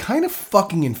is kind of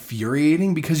fucking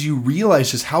infuriating because you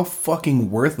realize just how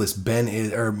fucking worthless Ben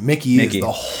is, or Mickey is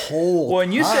the whole Well,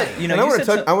 and you time. said, you know, And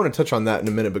I want to touch on that in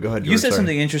a minute, but go ahead. You George, said sorry.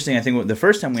 something interesting. I think the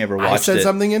first time we ever watched I said it.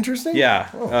 something interesting? Yeah.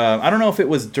 I don't know if it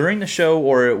was during the show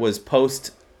or it was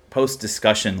post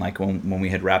discussion, like when we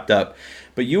had wrapped up.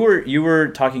 But you were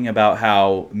talking about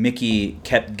how Mickey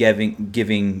kept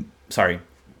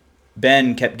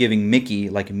Ben kept giving Mickey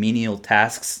like menial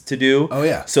tasks to do. Oh,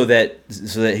 yeah. So that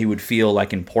he would feel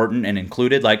like important and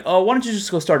included. Like, oh, why don't you just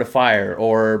go start a fire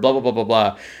or blah blah blah blah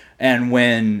blah. And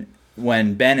when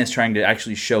Ben is trying to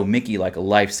actually show Mickey like a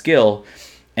life skill,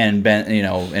 and Ben, you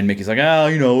know, and Mickey's like,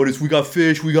 we got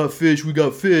fish.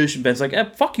 And Ben's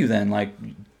like, fuck you then. Like,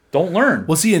 don't learn.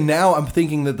 Well, see, and now I'm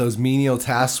thinking that those menial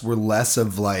tasks were less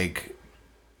of like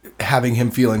having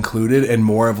him feel included and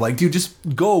more of like, dude, just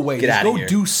go away. Get just outta go here.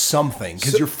 do something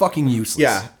because you're fucking useless.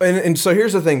 Yeah, and so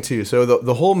here's the thing too. So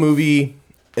the whole movie,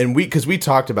 and because we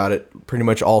talked about it pretty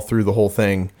much all through the whole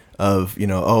thing of, you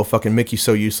know, oh, fucking Mickey's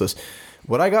so useless.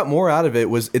 What I got more out of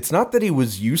it was, it's not that he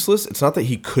was useless. It's not that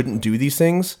he couldn't do these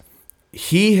things.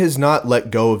 He has not let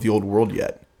go of the old world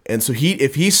yet. And so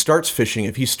if he starts fishing,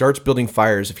 if he starts building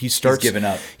fires, if he starts... He's given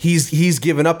up. He's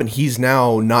given up, and he's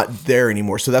now not there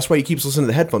anymore. So that's why he keeps listening to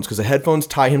the headphones, because the headphones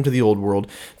tie him to the old world.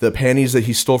 The panties that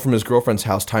he stole from his girlfriend's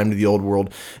house tie him to the old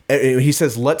world. And he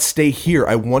says, let's stay here.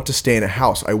 I want to stay in a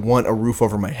house. I want a roof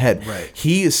over my head. Right.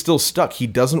 He is still stuck. He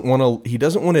doesn't want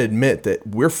to admit that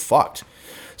we're fucked.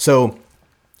 So...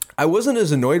 I wasn't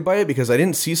as annoyed by it because I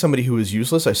didn't see somebody who was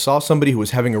useless. I saw somebody who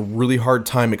was having a really hard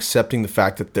time accepting the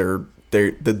fact that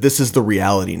that this is the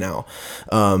reality now.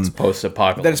 It's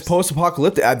post-apocalypse. That it's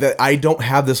post-apocalyptic. That I don't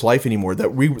have this life anymore.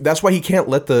 That's why he can't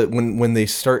let when they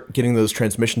start getting those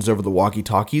transmissions over the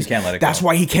walkie-talkies. He can't let it go. That's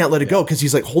why he can't let it go, because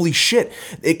he's like, holy shit!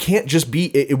 It can't just be.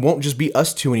 It won't just be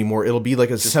us two anymore. It'll be like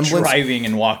a semblance. Driving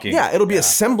and walking. Yeah, it'll be a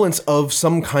semblance of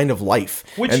some kind of life,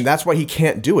 Which- and that's why he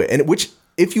can't do it. And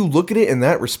if you look at it in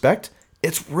that respect,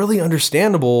 it's really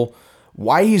understandable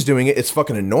why he's doing it. It's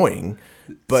fucking annoying,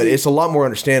 but it's a lot more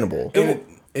understandable.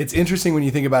 It's interesting when you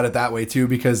think about it that way too,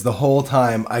 because the whole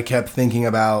time I kept thinking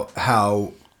about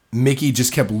how Mickey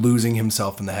just kept losing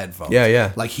himself in the headphones.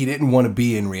 Yeah. Like he didn't want to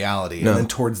be in reality. No. And then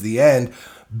towards the end,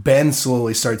 Ben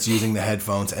slowly starts using the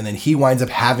headphones, and then he winds up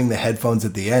having the headphones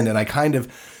at the end. And I kind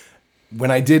of... When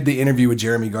I did the interview with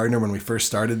Jeremy Gardner when we first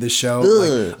started this show,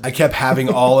 like, I kept having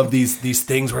all of these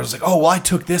things where I was like, oh, well, I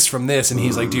took this from this. And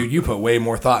he's like, dude, you put way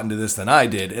more thought into this than I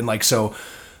did. And like, so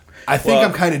I think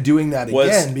I'm kind of doing that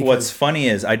again. Because What's funny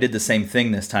is I did the same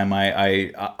thing this time.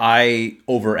 I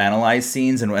overanalyze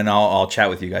scenes, and I'll chat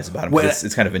with you guys about them.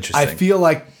 It's kind of interesting. I feel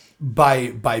like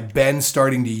by Ben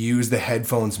starting to use the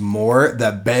headphones more,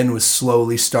 that Ben was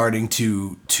slowly starting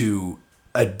to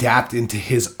adapt into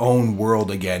his own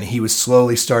world again. He was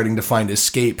slowly starting to find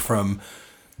escape from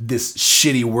this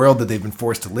shitty world that they've been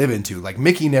forced to live into. Like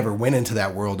Mickey never went into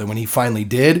that world, and when he finally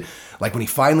did, like when he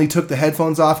finally took the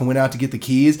headphones off and went out to get the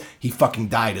keys, he fucking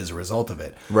died as a result of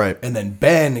it. Right. And then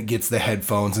Ben gets the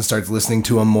headphones and starts listening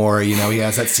to them more. You know, he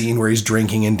has that scene where he's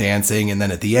drinking and dancing, and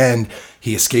then at the end,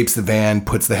 he escapes the van,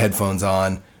 puts the headphones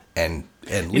on, and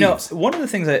leaves. You know, one of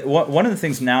the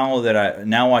things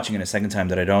now watching it a second time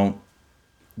that I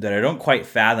don't quite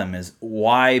fathom is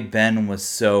why Ben was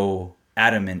so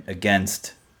adamant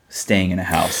against staying in a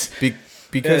house.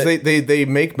 Because they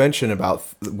make mention about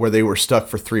where they were stuck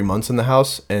for 3 months in the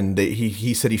house, and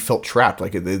he said he felt trapped.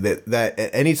 Like that at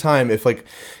any time, if like,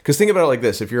 because think about it like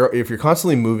this: if you're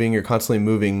constantly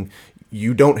moving,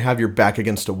 you don't have your back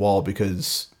against a wall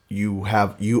because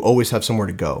you always have somewhere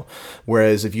to go.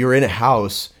 Whereas if you're in a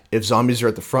house, if zombies are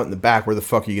at the front and the back, where the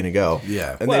fuck are you going to go?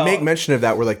 Yeah. And they make mention of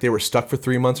that where like they were stuck for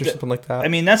 3 months or something like that. I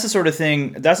mean, that's the sort of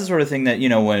thing that, you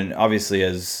know, when obviously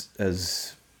as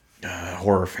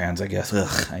horror fans, I guess,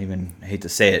 I even hate to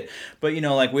say it, but you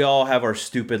know, like we all have our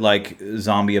stupid like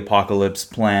zombie apocalypse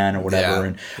plan or whatever.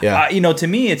 And you know, to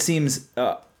me, it seems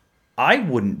I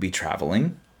wouldn't be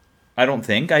traveling. I don't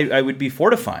think I would be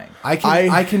fortifying. I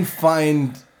can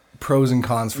find pros and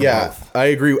cons for both. I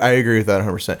agree with that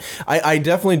 100%. I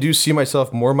definitely do see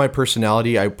myself more my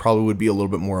personality. I probably would be a little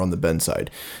bit more on the Ben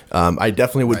side. I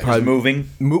definitely would probably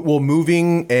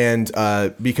moving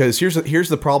and because here's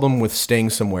the problem with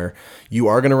staying somewhere. You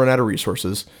are going to run out of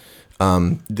resources.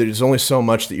 There's only so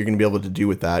much that you're going to be able to do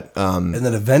with that. And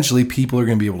then eventually people are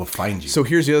going to be able to find you. So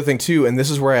here's the other thing too, and this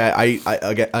is where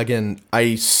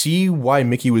I see why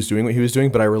Mickey was doing what he was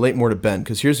doing, but I relate more to Ben,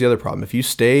 because here's the other problem. If you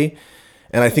stay,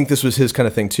 and I think this was his kind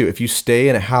of thing too, if you stay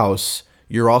in a house,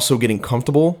 you're also getting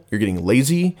comfortable, you're getting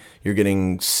lazy, you're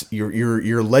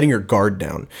letting your guard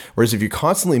down. Whereas if you're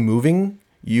constantly moving,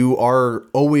 you are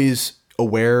always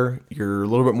aware, you're a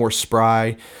little bit more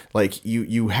spry. Like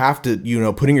you have to,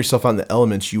 putting yourself out in the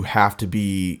elements, you have to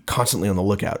be constantly on the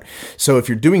lookout. So if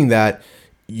you're doing that,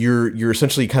 you're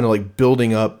essentially kind of like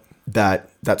building up that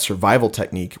survival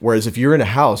technique. Whereas if you're in a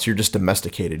house, you're just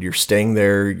domesticated. You're staying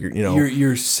there.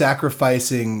 You're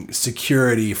sacrificing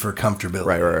security for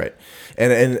comfortability. Right.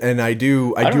 And I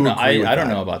do agree with I that. don't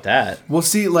know about that. Well,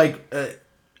 see, like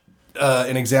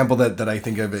an example that I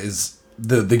think of is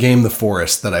the game The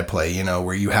Forest that I play.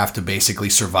 Where you have to basically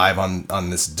survive on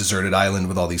this deserted island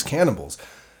with all these cannibals.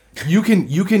 You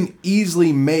can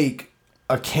easily make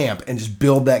a camp and just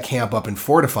build that camp up and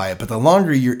fortify it. But the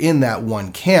longer you're in that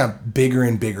one camp, bigger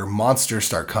and bigger monsters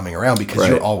start coming around because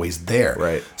you're always there.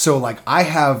 Right. So like I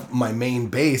have my main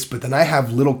base, but then I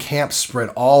have little camps spread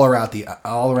all around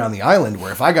the island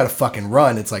where if I got to fucking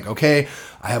run, it's like, okay,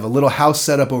 I have a little house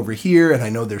set up over here and I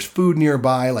know there's food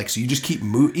nearby. Like, so you just keep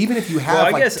moving, even if you have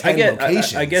 10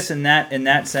 locations. I guess in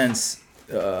that sense,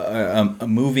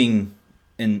 moving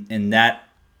in that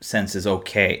sense is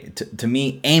okay. To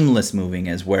me, aimless moving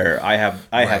is where I have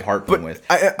heartburn with.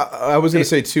 I was going to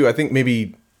say too, I think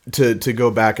maybe to go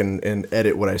back and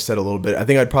edit what I said a little bit, I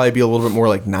think I'd probably be a little bit more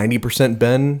like 90%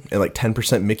 Ben and like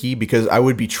 10% Mickey, because I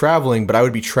would be traveling, but I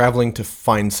would be traveling to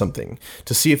find something,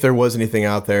 to see if there was anything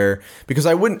out there, because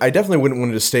I definitely wouldn't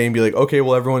want to stay and be like, okay,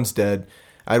 well, everyone's dead.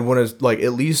 I'd want to like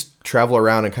at least travel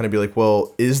around and kind of be like,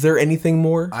 well, is there anything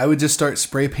more? I would just start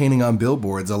spray painting on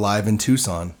billboards alive in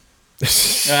Tucson.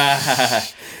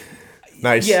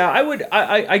 Nice. Yeah, I would.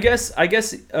 I guess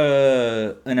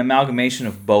an amalgamation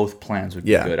of both plans would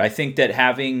be good. I think that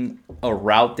having a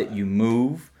route that you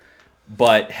move,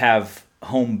 but have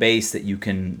home base that you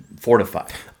can fortify.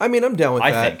 I mean, I'm down with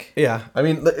that. I think. Yeah, I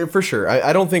mean, for sure.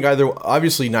 I don't think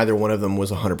obviously neither one of them was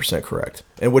 100% correct,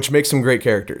 and which makes them great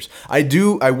characters. I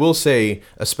will say,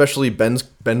 especially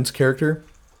Ben's character,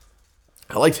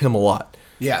 I liked him a lot.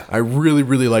 Yeah, I really,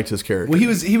 really liked his character. Well,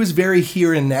 he was very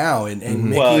here and now,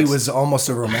 and Mickey was almost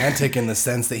a romantic in the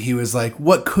sense that he was like,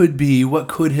 what could be, what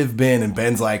could have been, and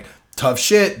Ben's like, tough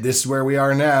shit, this is where we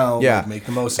are now. Yeah, like, make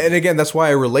the most of it. And again, that's why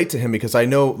I relate to him, because I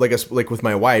know, like with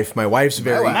my wife's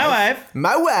very...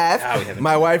 My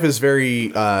wife is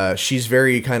very, she's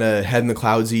very kind of head in the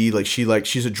cloudsy,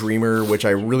 she's a dreamer, which I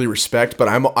really respect, but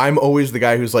I'm always the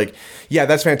guy who's like, yeah,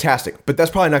 that's fantastic, but that's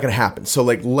probably not going to happen, so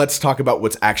like, let's talk about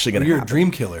what's actually going to happen. You're a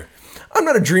dream killer. I'm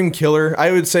not a dream killer.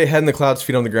 I would say head in the clouds,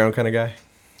 feet on the ground kind of guy.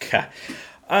 Okay.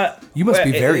 You must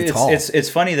be very tall. It's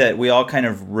funny that we all kind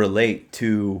of relate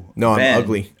to No, Ben. I'm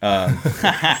ugly.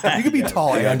 You could be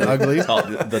tall and ugly.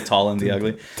 The tall and the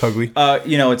ugly. Tugly.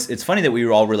 It's funny that we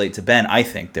all relate to Ben. I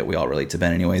think that we all relate to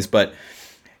Ben anyways. But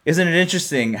isn't it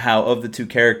interesting how of the two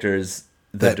characters,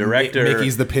 the director,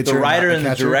 Mickey's the pitcher, the writer not the and the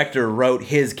catcher? director wrote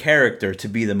his character to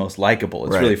be the most likable.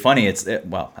 It's Right. really funny.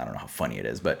 Well, I don't know how funny it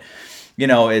is, but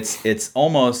it's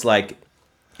almost like...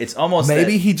 It's almost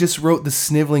Maybe he just wrote the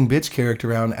sniveling bitch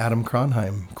character around Adam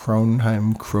Cronenberg.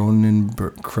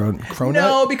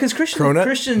 No, because Christian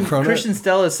Cronut? Christian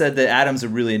Stella said that Adam's a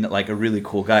really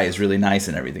cool guy. He's really nice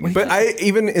and everything. But I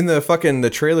even in the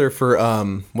trailer for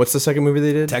what's the second movie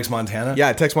they did? Tex Montana?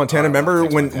 Yeah, Tex Montana. Remember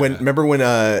when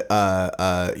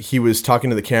he was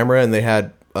talking to the camera and they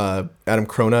had Adam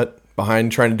Cronut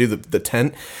behind trying to do the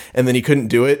tent, and then he couldn't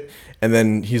do it, and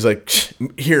then he's like,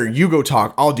 "Here, you go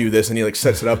talk. I'll do this," and he like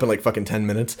sets it up in like fucking 10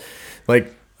 minutes.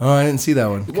 Like, Oh, I didn't see that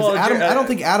one. Because Well, I don't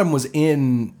think Adam was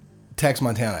in Tex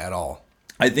Montana at all.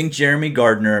 I think Jeremy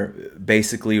Gardner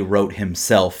basically wrote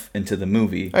himself into the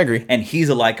movie. I agree. And he's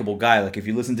a likable guy. Like if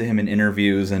you listen to him in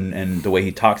interviews and the way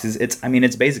he talks, it's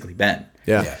basically Ben.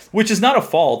 yeah. Which is not a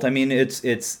fault. I mean,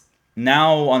 it's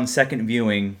now on second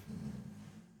viewing,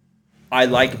 I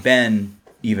like Ben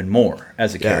even more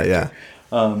as a character. Yeah.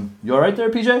 You all right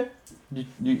there, PJ?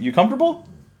 You comfortable?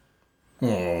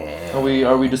 Are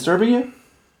we disturbing you?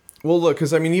 Well, look,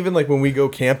 because I mean, even like when we go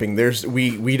camping,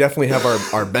 we definitely have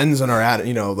our Bens and our our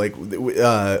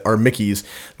Mickeys.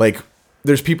 Like,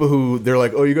 there's people who they're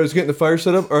like, "Oh, you guys getting the fire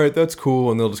set up? All right, that's cool,"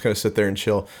 and they'll just kind of sit there and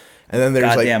chill. And then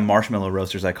there's Goddamn marshmallow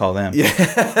roasters, I call them.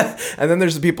 Yeah. And then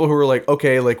there's the people who are like,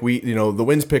 okay, like we, the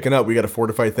wind's picking up, we got to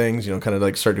fortify things, kind of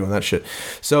like start doing that shit.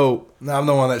 So Now I'm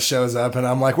the one that shows up and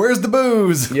I'm like, "Where's the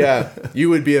booze?" yeah, you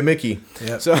would be a Mickey.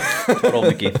 Yep. So Total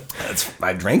Mickey.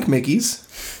 I drank Mickey's.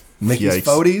 Mickey's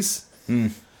Yikes.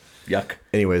 Foodies. Yuck.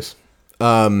 anyways,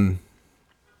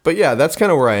 but yeah, that's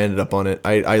kind of where I ended up on it.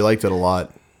 I liked it a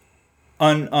lot.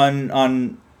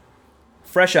 On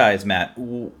Fresh Eyes, Matt,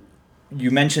 you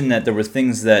mentioned that there were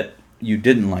things that you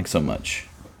didn't like so much.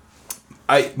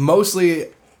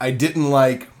 I didn't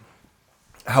like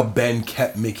how Ben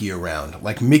kept Mickey around.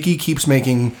 Like, Mickey keeps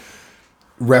making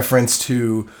reference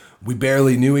to, we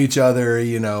barely knew each other,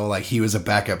 you know, like he was a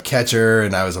backup catcher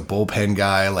and I was a bullpen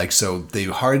guy. Like, so they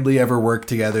hardly ever worked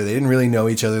together. They didn't really know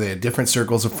each other. They had different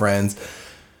circles of friends.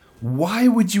 Why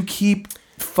would you keep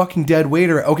fucking dead weight?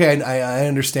 Or okay, I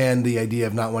understand the idea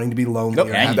of not wanting to be lonely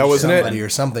or having that wasn't somebody it. or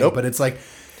something, but it's like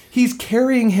he's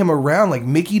carrying him around. Like,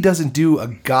 Mickey doesn't do a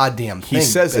goddamn thing. He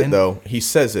says Ben. it though. He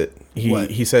says it.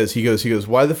 He goes,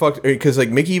 why the fuck? Because like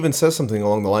Mickey even says something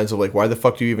along the lines of like, why the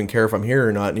fuck do you even care if I'm here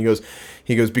or not? And he goes,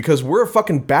 because we're a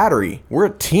fucking battery. We're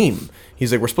a team.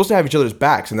 He's like, we're supposed to have each other's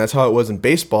backs, and that's how it was in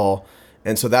baseball.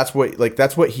 And so that's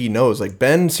what he knows. Like,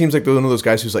 Ben seems like one of those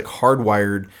guys who's like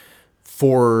hardwired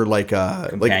for like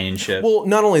companionship. Well,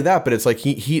 not only that, but it's like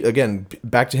he again,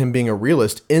 back to him being a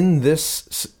realist in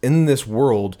this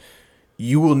world,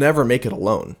 you will never make it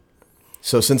alone.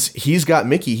 So since he's got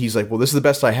Mickey, he's like, well, this is the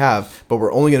best I have, but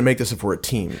we're only going to make this if we're a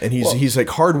team. And he's like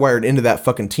hardwired into that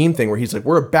fucking team thing where he's like,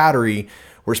 we're a battery,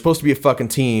 we're supposed to be a fucking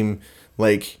team,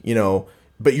 like, you know,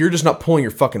 but you're just not pulling your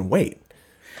fucking weight.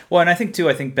 Well, and I think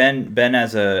Ben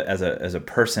as a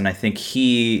person, I think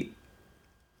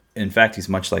in fact, he's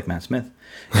much like Matt Smith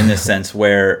in this sense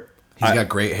where He's got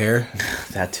great hair.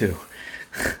 That too.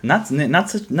 Not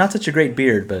such a great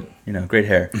beard, but you know, great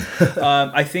hair.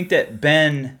 I think that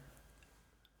Ben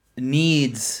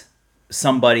needs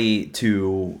somebody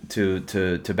to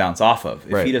bounce off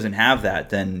of. If he doesn't have that,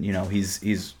 then you know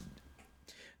he's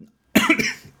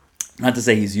not to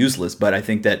say he's useless, but I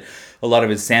think that a lot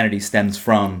of his sanity stems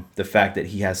from the fact that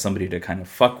he has somebody to kind of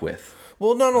fuck with.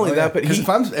 Well, not only that, but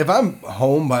if I'm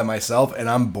home by myself and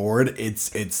I'm bored,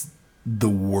 it's the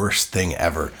worst thing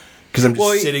ever. Because I'm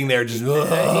just sitting there, just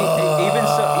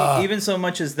even so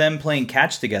much as them playing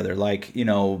catch together. Like, you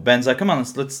know, Ben's like, "Come on,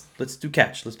 let's do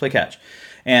catch. Let's play catch."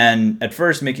 And at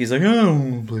first, Mickey's like, "I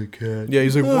don't want to play catch." Yeah,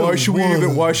 he's like, why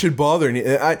should bother?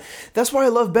 And that's why I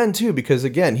love Ben too, because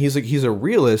again, he's a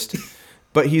realist,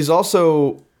 but he's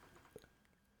also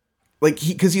like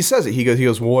because he says it. He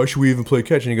goes, well, why should we even play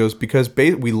catch? And he goes, because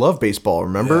we love baseball.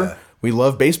 Remember. Yeah. We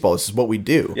love baseball. This is what we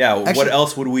do. Yeah, actually, what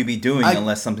else would we be doing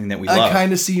unless something that we love? I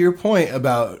kind of see your point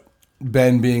about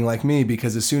Ben being like me,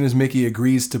 because as soon as Mickey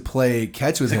agrees to play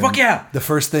catch with him, fuck yeah, the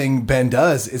first thing Ben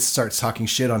does is starts talking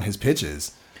shit on his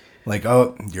pitches. Like,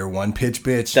 oh, you're one pitch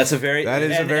bitch. That is a very Matt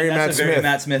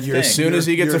Smith thing. As soon as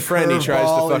he gets a friend, he tries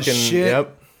to fucking shit.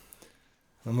 Yep.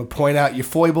 I'm gonna point out your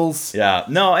foibles. Yeah,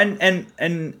 no, and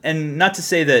not to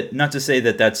say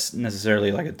that that's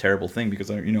necessarily like a terrible thing, because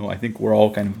you know I think we're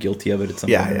all kind of guilty of it at some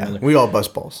point or another. We all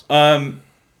bust balls.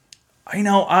 You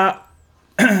know,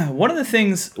 one of the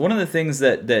things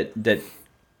that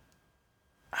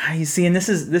I see, and this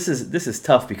is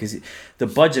tough because the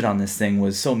budget on this thing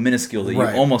was so minuscule that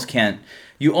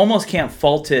you almost can't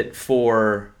fault it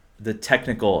for the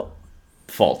technical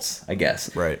faults, I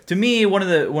guess. Right. To me, one of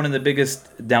the biggest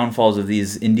downfalls of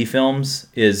these indie films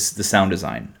is the sound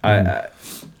design.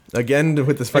 Again,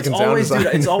 with this fucking sound design.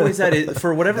 Dude, it's always that.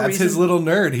 For whatever reason, that's his little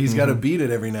nerd. He's got to beat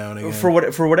it every now and again.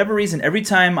 For whatever reason, every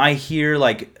time I hear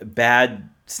like bad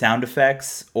sound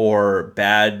effects or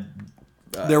bad.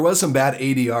 There was some bad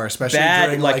ADR, especially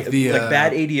during like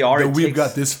bad ADR. We've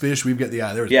got this fish. We've got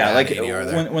there was bad like ADR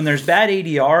there. When there's bad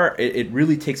ADR, it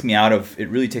really takes me out of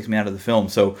the film.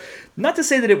 So, not to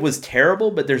say that it was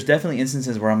terrible, but there's definitely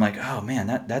instances where I'm like, oh man,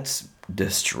 that's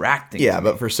distracting. Yeah,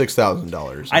 but for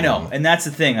 $6,000, I know, and that's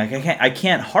the thing. Like I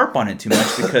can't harp on it too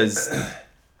much because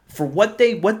for what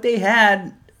they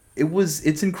had.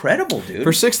 It's incredible, dude.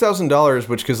 For $6,000,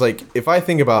 which, because like if I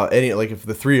think about if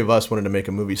the three of us wanted to make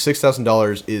a movie,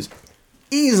 $6,000 is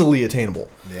easily attainable.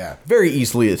 Yeah, very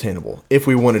easily attainable if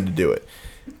we wanted to do it.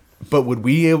 But would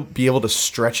we be able to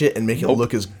stretch it and make it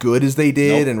look as good as they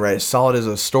did and write as solid as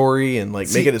a story and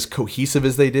make it as cohesive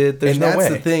as they did? There's no way. And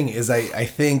that's the thing is I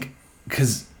think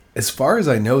because as far as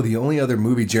I know, the only other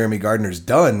movie Jeremy Gardner's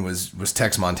done was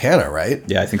Tex Montana, right?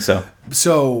 Yeah, I think so.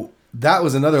 So. That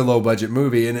was another low budget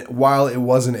movie, and while it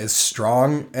wasn't as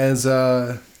strong as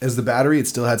The Battery, it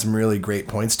still had some really great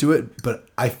points to it. But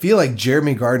I feel like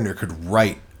Jeremy Gardner could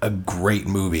write a great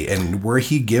movie, and were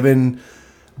he given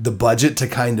the budget to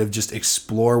kind of just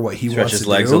explore what he wants to do, stretch his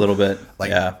legs a little bit,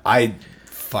 I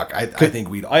think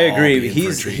we'd. I agree.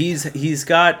 He's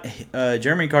got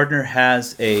Jeremy Gardner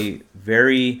has a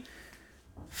very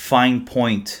fine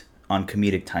point on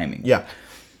comedic timing. Yeah.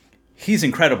 he's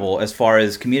incredible as far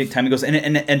as comedic timing goes,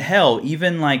 and hell,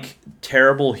 even like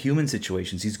terrible human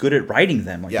situations, he's good at writing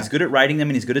them. Like he's good at writing them,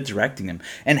 and he's good at directing them,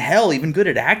 and hell, even good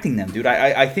at acting them, dude.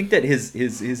 I think that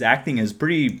his acting is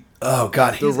pretty. Oh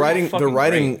God, The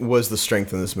writing great. was the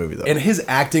strength in this movie, though. and his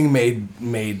acting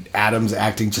made Adam's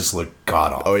acting just look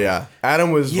god awful. Oh yeah,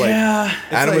 Adam was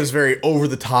Adam was very over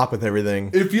the top with everything.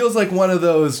 It feels like one of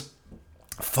those.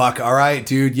 Fuck, all right,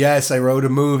 dude. Yes, I wrote a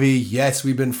movie. Yes,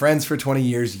 we've been friends for 20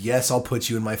 years. Yes, I'll put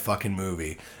you in my fucking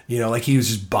movie. You know, like he was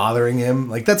just bothering him.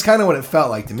 Like that's kind of what it felt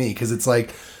like to me, because it's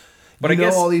like, But I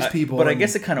guess all these people. But I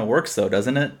guess it kind of works though,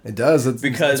 doesn't it? it does.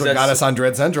 Because that's what got us on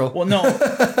Dread Central. Well, no.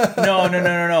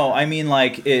 I mean,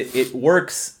 like it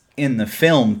works in the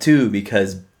film too,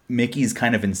 because Mickey's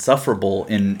kind of insufferable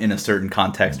in a certain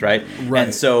context, right? Right.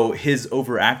 And so his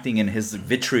overacting and his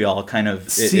vitriol kind of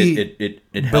it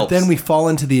helps. But then we fall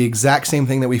into the exact same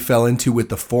thing that we fell into with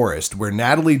The Forest, where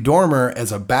Natalie Dormer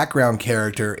as a background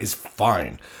character is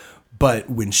fine. But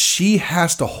when she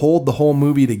has to hold the whole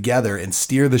movie together and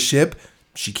steer the ship,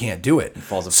 she can't do it.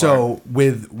 falls apart. So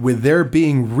with there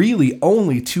being really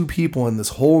only two people in this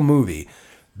whole movie,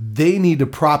 they need to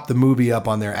prop the movie up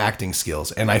on their acting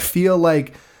skills. And I feel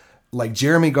like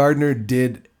Jeremy Gardner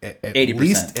did at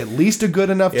 80%. least a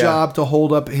good enough job to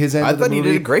hold up his end I of the thought he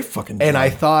movie. did a great fucking job. And I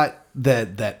thought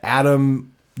that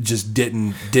Adam just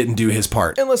didn't do his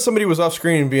part. Unless somebody was off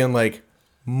screen and being like,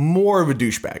 more of a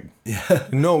douchebag. Yeah.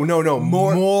 No.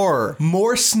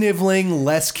 More sniveling,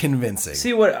 less convincing.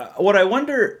 See what I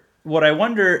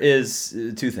wonder is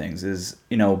two things. Is,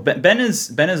 you know, Ben is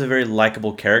a very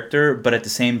likable character, but at the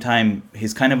same time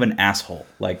he's kind of an asshole.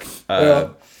 Like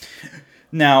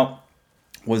now,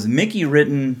 was Mickey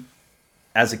written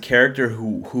as a character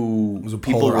who Was a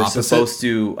people polar were opposite? supposed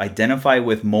to identify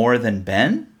with more than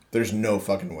Ben? There's no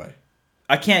fucking way.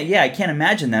 I can't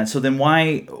imagine that. So then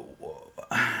why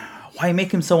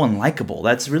make him so unlikable?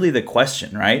 That's really the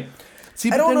question, right? See,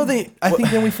 I don't know the- I think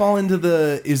then we fall into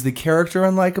is the character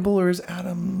unlikable or is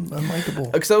Adam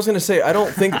unlikable? Because I was going to say, I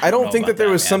don't think know that about there that,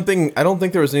 was man. something. I don't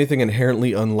think there was anything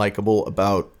inherently unlikable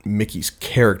about Mickey's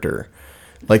character.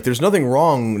 Like, there's nothing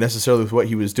wrong necessarily with what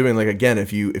he was doing. Like, again,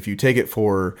 if you take it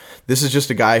for, this is just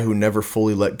a guy who never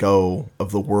fully let go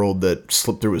of the world that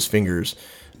slipped through his fingers.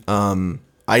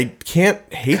 I can't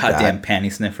hate Goddamn that.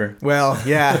 panty sniffer. Well,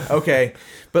 yeah, okay,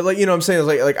 but like, you know what I'm saying, is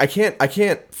like I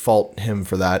can't fault him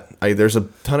for that. There's a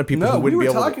ton of people No, who we wouldn't were be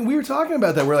able talking. We were talking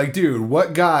about that. We're like, dude,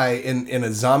 what guy in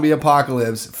a zombie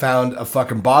apocalypse found a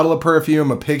fucking bottle of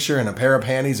perfume, a picture, and a pair of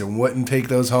panties, and wouldn't take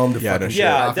those home to Yeah, fucking no shit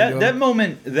Yeah, off into that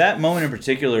them? moment in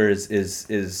particular is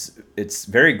it's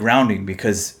very grounding,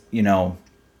 because, you know,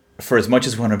 for as much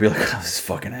as we want to be like, oh, this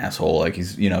fucking asshole, like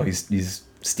he's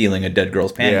stealing a dead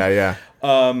girl's panties. Yeah.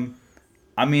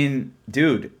 I mean,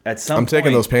 dude, at some I'm point,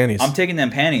 taking those panties. I'm taking them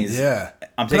panties. Yeah,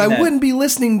 I'm but taking I that. wouldn't be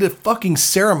listening to fucking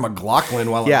Sarah McLachlan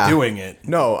while Yeah. I'm doing it.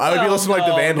 No, I would be Well, listening to like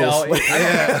the Vandals.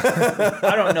 No,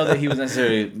 I don't know that he was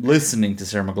necessarily listening to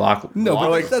Sarah McLachlan. No,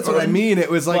 but like that's what I mean. It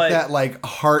was like But- that, like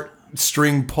heart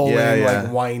string pulling, Yeah.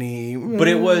 like whiny. But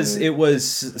it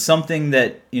was something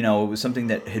that, you know, it was something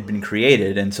that had been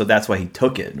created, and so that's why he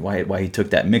took it. Why he took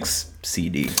that mix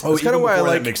CD. Oh, It's kinda even why I before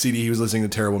that like- mix CD. He was listening to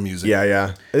terrible music.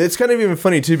 Yeah. It's kind of even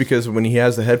funny too, because when he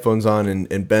has the headphones on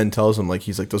and Ben tells him, like,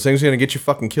 he's like, those things are gonna get you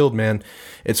fucking killed, man.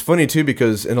 It's funny too,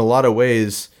 because in a lot of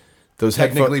ways, those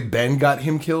Technically, headphones. Ben got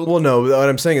him killed. Well, no, what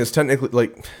I'm saying is technically,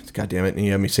 like, God damn it, and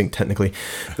you have me saying technically,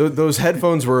 those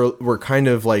headphones were kind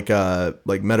of like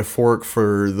metaphoric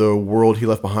for the world he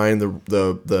left behind,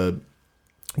 the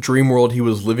dream world he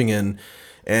was living in,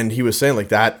 and he was saying like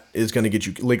that is going to get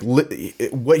you like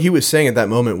what he was saying at that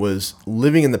moment was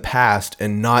living in the past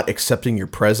and not accepting your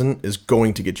present is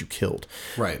going to get you killed,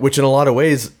 Right. Which in a lot of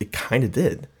ways it kind of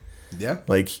did. Yeah.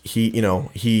 Like he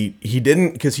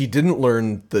didn't, because he didn't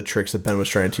learn the tricks that Ben was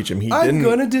trying to teach him. I'm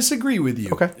going to disagree with you.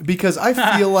 Okay. Because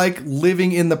I feel like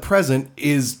living in the present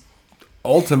is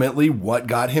ultimately what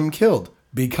got him killed.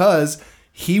 Because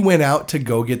he went out to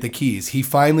go get the keys. He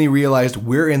finally realized,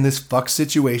 we're in this fuck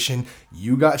situation.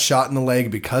 You got shot in the leg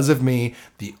because of me.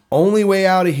 The only way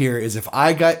out of here is if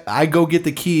I go get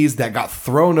the keys that got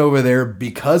thrown over there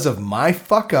because of my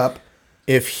fuck up.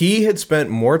 If he had spent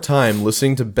more time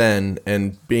listening to Ben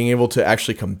and being able to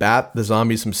actually combat the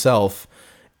zombies himself,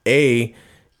 it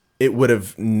would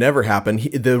have never happened.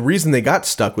 The reason they got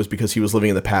stuck was because he was living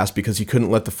in the past, because he couldn't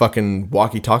let the fucking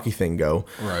walkie-talkie thing go.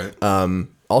 Right.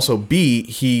 Also,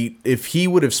 B, if he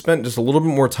would have spent just a little bit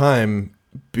more time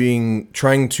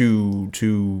trying to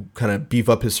kind of beef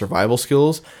up his survival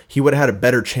skills, he would have had a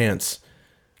better chance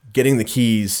getting the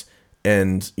keys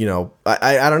And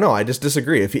I don't know. I just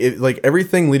disagree. If like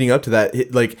everything leading up to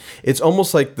that, like it's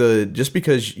almost like just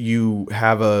because you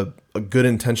have a good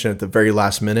intention at the very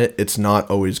last minute, it's not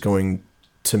always going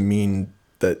to mean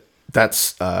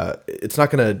that's it's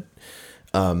not going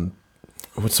to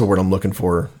what's the word I'm looking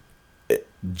for?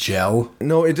 Gel.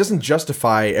 No, it doesn't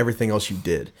justify everything else you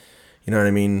did. You know what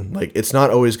I mean? Like, it's not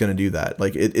always going to do that.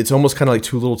 Like, it's almost kind of like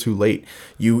too little, too late.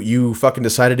 You fucking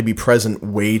decided to be present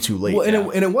way too late. Well,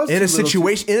 and it was in too a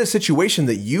situation in a situation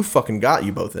that you fucking got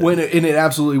you both in. And it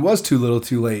absolutely was too little,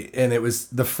 too late. And it was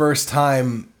the first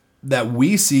time that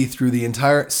we see through the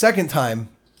entire second time,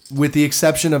 with the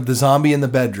exception of the zombie in the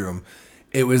bedroom.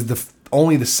 It was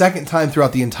only the second time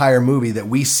throughout the entire movie that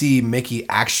we see Mickey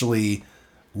actually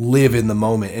live in the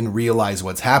moment and realize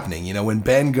what's happening. You know, when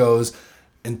Ben goes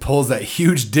and pulls that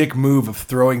huge dick move of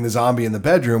throwing the zombie in the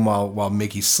bedroom while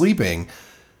Mickey's sleeping,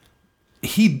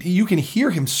 you can hear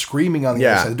him screaming on the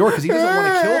other side of the door because he doesn't want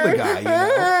to kill the guy, you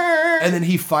know? And then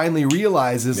he finally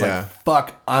realizes, like,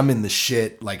 fuck, I'm in the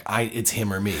shit. Like, it's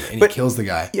him or me. And he kills the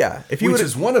guy. Yeah. Which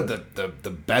is one of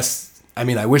the best. I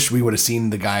mean, I wish we would have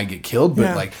seen the guy get killed,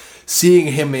 but like seeing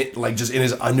him like just in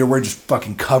his underwear, just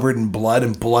fucking covered in blood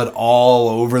and blood all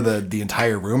over the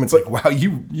entire room. It's like, wow,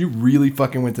 you really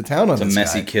fucking went to town on this guy. It's a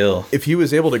messy kill. If he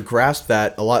was able to grasp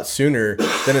that a lot sooner,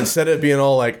 then instead of being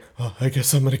all like, oh, I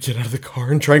guess I'm gonna get out of the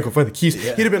car and try and go find the keys,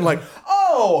 he'd have been like,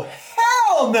 oh,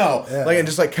 hell no. Yeah. Like, and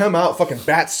just like come out fucking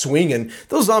bat swinging.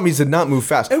 Those zombies did not move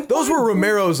fast. Those were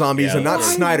Romero zombies and not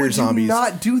Snyder zombies. Why would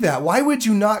you not do that? Why would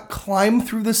you not climb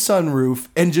through the sunroof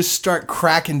and just start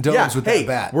cracking domes with that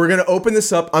bat? We're gonna open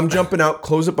this up. I'm jumping out.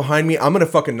 Close it behind me. I'm gonna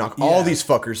fucking knock all these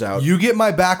fuckers out. You get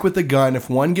my back with the gun. If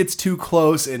one gets too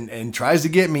close and tries to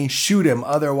get me, shoot him.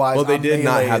 Otherwise, well, they did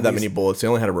not have that many bullets. They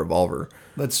only had a revolver.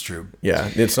 That's true. Yeah,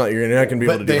 it's not. You're not gonna be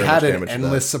able to do very much damage. But they had an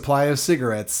endless supply of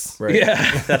cigarettes. Right.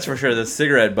 Yeah, that's for sure. The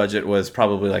cigarette budget was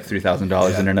probably like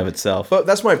 $3,000 in and of itself. But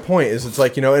that's my point. Is it's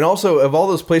like, and also of all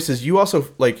those places, you also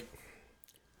like,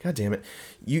 God damn it,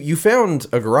 you found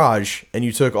a garage and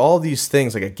you took all these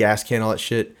things like a gas can, all that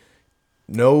shit.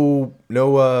 No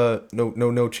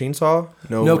chainsaw.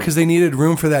 No, because they needed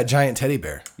room for that giant teddy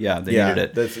bear. Yeah, they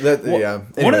needed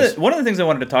it. One of the things I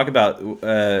wanted to talk about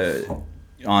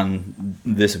on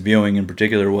this viewing in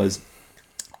particular was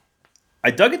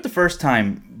I dug it the first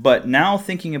time, but now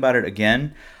thinking about it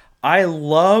again, I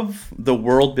love the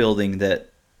world building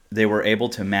that they were able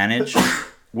to manage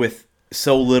with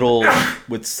such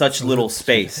little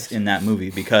space in that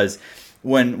movie. Because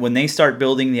when they start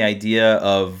building the idea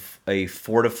of a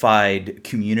fortified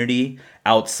community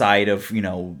outside of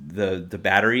the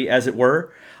battery, as it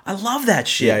were, I love that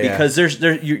shit because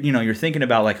you're thinking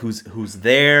about like who's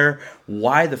there,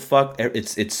 why the fuck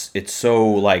it's so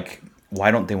like, why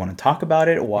don't they want to talk about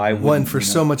it? Why? One for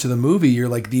so much of the movie, you're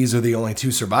like, these are the only two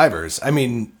survivors. I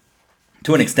mean,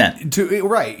 to an extent,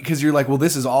 right? Because you're like, well,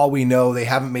 this is all we know. They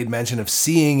haven't made mention of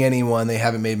seeing anyone. They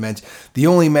haven't made mention. The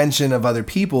only mention of other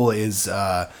people is,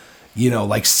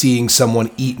 like seeing someone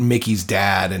eat Mickey's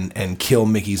dad and kill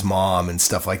Mickey's mom and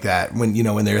stuff like that.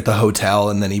 When they're at the hotel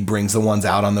and then he brings the ones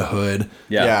out on the hood.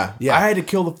 Yeah. I had to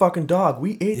kill the fucking dog.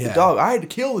 We ate the dog. I had to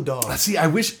kill the dog. See, I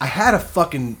wish I had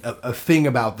a thing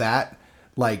about that.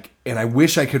 Like, and I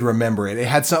wish I could remember it. It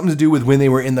had something to do with when they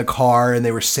were in the car and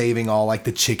they were saving all like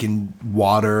the chicken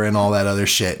water and all that other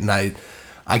shit. And I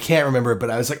can't remember it, but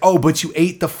I was like, oh, but you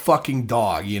ate the fucking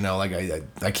dog. Like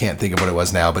I can't think of what it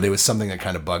was now, but it was something that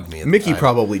kind of bugged me. Mickey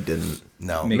probably didn't.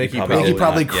 No, Mickey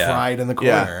probably cried in the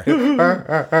corner.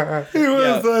 He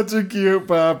was such a cute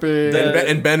puppy.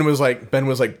 And Ben was like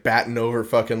batting over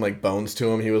fucking like bones to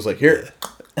him. He was like, here.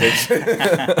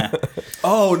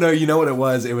 Oh no, you know what it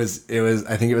was? It was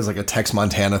I think it was like a Tex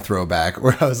Montana throwback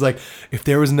where I was like, if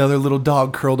there was another little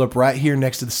dog curled up right here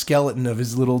next to the skeleton of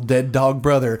his little dead dog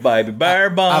brother, baby bear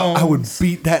bones, I would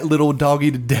beat that little doggy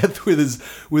to death with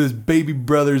his baby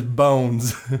brother's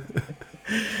bones.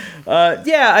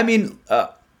 I mean,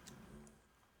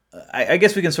 I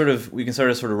guess we can sort of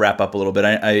wrap up a little bit.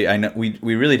 I know we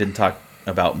really didn't talk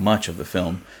about much of the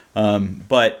film,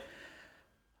 but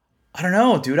I don't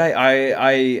know, dude.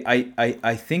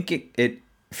 I think it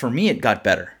for me it got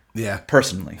better. Yeah,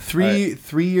 personally, 3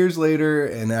 years later,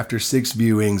 and after 6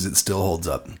 viewings, it still holds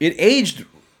up. It aged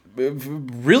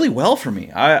really well for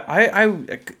me.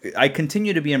 I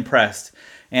continue to be impressed.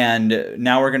 And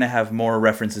now we're going to have more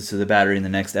references to the battery in the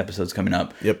next episodes coming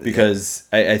up. Yep. Because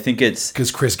I think it's... Because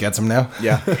Chris gets them now?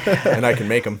 Yeah. And I can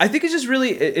make them. I think it's just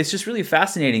really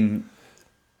fascinating.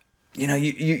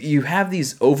 You have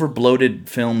these over-bloated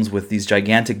films with these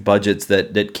gigantic budgets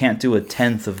that can't do a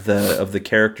tenth of the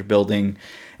character building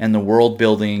and the world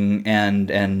building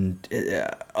and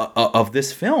of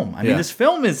this film. I mean, this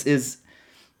film is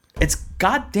it's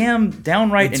goddamn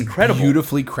downright incredible.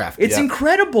 Beautifully crafted. It's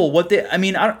incredible what they. I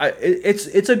mean,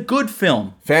 it's a good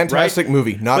film. Fantastic right?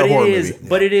 movie, not but a horror movie. movie.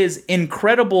 But it is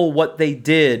incredible what they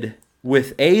did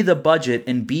with A, the budget,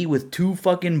 and B, with two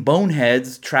fucking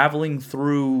boneheads traveling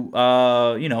through,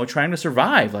 trying to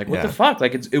survive. Like, what the fuck?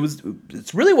 Like,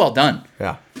 it's really well done.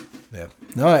 Yeah. Yeah.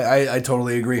 No, I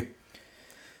totally agree.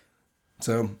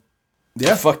 So,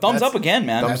 yeah. Thumbs up again,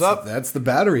 man. Thumbs up. That's the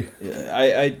Battery.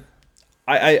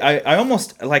 I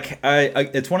almost like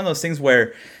it's one of those things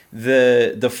where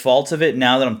the faults of it,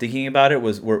 now that I'm thinking about it,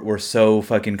 were so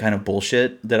fucking kind of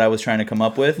bullshit that I was trying to come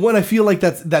up with. Well, I feel like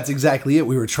that's exactly it.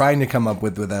 We were trying to come up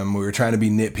with them. We were trying to be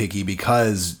nitpicky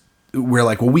because we're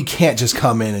like, well, we can't just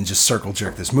come in and just circle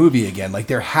jerk this movie again. Like,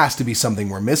 there has to be something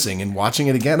we're missing. And watching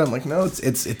it again, I'm like, no,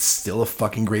 it's still a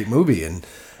fucking great movie. And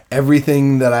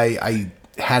everything that I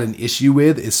had an issue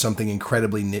with is something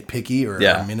incredibly nitpicky or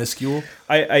minuscule.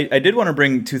 I did want to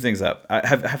bring two things up.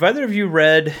 Have either of you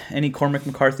read any Cormac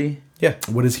McCarthy? Yeah.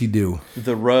 What does he do?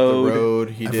 The Road. The Road.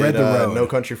 He I've did read The Road. No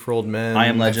Country for Old Men. I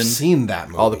Am I've Legend. seen that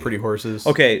movie. All the Pretty Horses.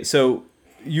 Okay, so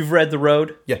you've read The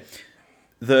Road? Yeah.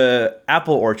 The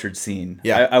apple orchard scene.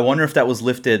 Yeah. I wonder if that was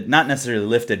lifted, not necessarily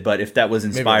lifted, but if that was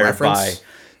inspired by... reference?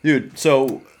 Dude,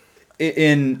 so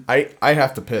in... I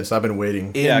have to piss. I've been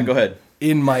waiting. Yeah, go ahead.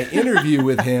 In my interview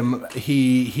with him,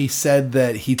 he said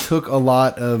that he took a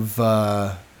lot of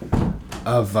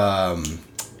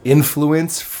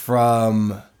influence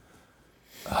from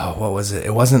what was it?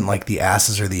 It wasn't like The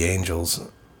Asses or the Angels.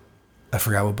 I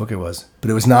forgot what book it was,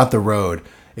 but it was not The Road.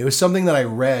 It was something that I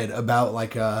read about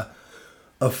like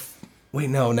wait,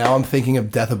 no. Now I'm thinking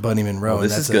of Death of Bunny Monroe.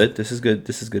 This is good. This is good.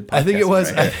 This is good. I think it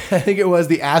was. Right I think it was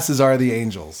The Asses Are the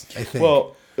Angels. I think.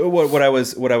 Well, what I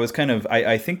was kind of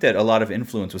I think that a lot of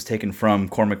influence was taken from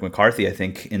Cormac McCarthy. I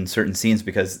think in certain scenes,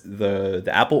 because the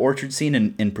apple orchard scene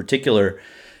in particular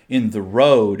in The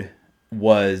Road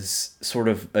was sort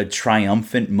of a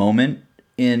triumphant moment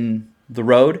in The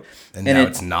Road, and now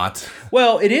it's not.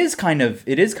 Well, it is kind of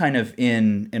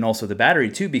in also The Battery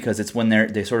too, because it's when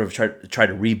they sort of try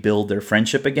to rebuild their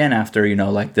friendship again after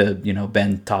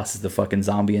Ben tosses the fucking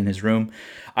zombie in his room.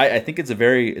 I think it's a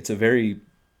very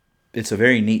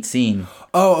neat scene.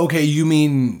 Oh, okay. You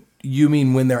mean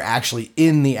when they're actually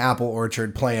in the apple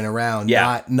orchard playing around,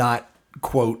 not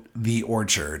quote the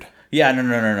orchard. Yeah,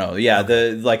 no. Yeah,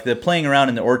 the playing around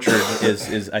in the orchard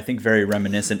is I think very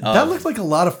reminiscent of. That looked like a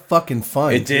lot of fucking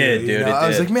fun. It did, dude. I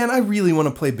was like, man, I really want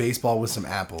to play baseball with some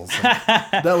apples. Like,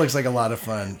 that looks like a lot of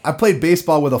fun. I played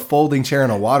baseball with a folding chair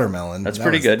and a watermelon. That's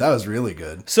pretty good. That was really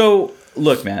good. So,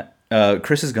 look, Matt,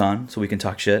 Chris is gone, so we can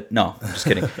talk shit. No, I'm just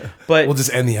kidding. But we'll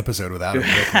just end the episode without him.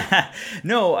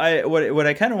 No, what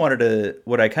I kind of wanted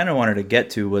to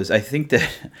get to was, I think that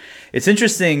it's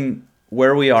interesting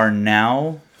where we are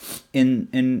now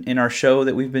in our show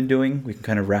that we've been doing. We can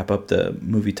kind of wrap up the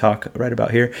movie talk right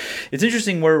about here. It's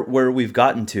interesting where we've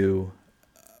gotten to.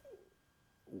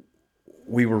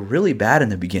 We were really bad in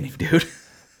the beginning, dude.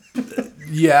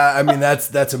 Yeah, I mean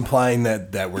that's implying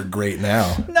that we're great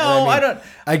now. No, I don't.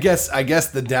 I guess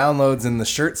the downloads and the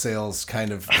shirt sales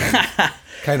kind of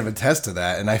attest to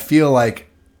that, and I feel like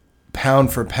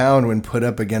pound for pound when put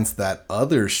up against that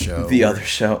other show,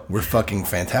 we're fucking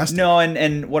fantastic. No,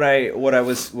 and what I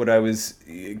was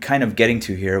kind of getting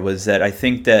to here was that I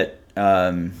think that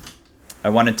I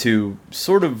wanted to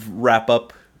sort of wrap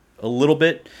up a little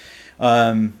bit.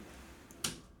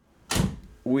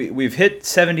 We've hit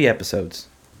 70 episodes,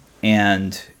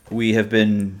 and we have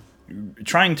been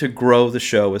trying to grow the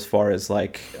show as far as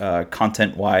like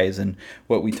content wise and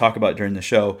what we talk about during the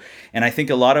show. And I think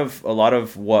a lot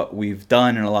of what we've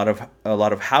done and a lot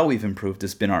of how we've improved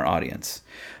has been our audience.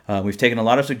 We've taken a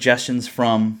lot of suggestions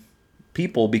from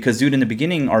people because, dude, in the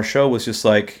beginning our show was just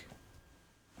like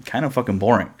kind of fucking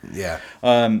boring. Yeah.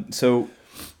 So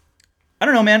I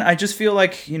don't know, man. I just feel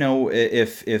like,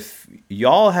 if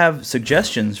y'all have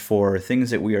suggestions for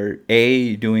things that we are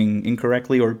A, doing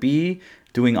incorrectly, or B,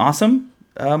 doing awesome,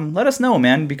 let us know,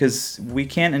 man, because we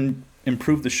can't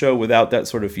improve the show without that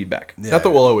sort of feedback. Yeah. Not that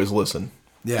we'll always listen.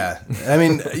 Yeah. I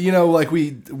mean, like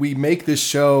we make this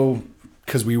show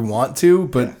because we want to,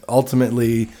 but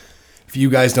ultimately, if you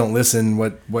guys don't listen,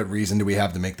 what reason do we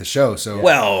have to make the show? So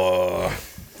Well,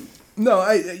 No,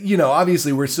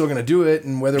 obviously we're still gonna do it,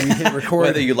 and whether we hit record,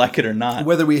 Whether you like it or not.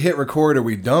 whether we hit record or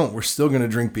we don't, we're still gonna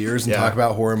drink beers and Yeah. talk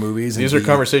about horror movies. These and are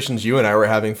conversations you and I were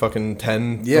having fucking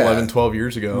 10, Yeah. 11, 12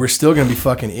 years ago. We're still gonna be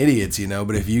fucking idiots,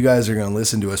 But if you guys are gonna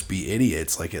listen to us be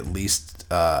idiots, like at least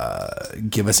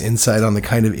give us insight on the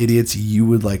kind of idiots you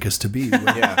would like us to be,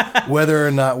 Yeah. whether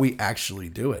or not we actually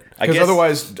do it. I Because guess-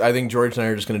 otherwise, I think George and I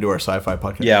are just going to do our sci-fi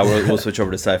podcast. Yeah, we'll switch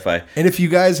over to sci-fi. And if you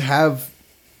guys have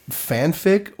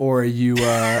fanfic or you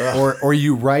or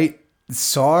you write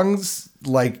songs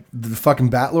like the fucking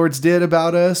Batlords did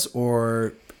about us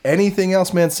or anything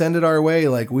else, man, send it our way.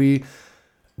 Like we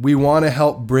want to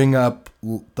help bring up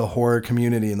the horror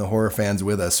community and the horror fans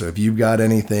with us. So if you've got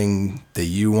anything that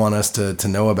you want us to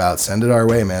know about, send it our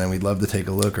way, man, and we'd love to take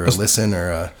a look or listen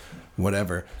or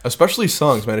whatever. Especially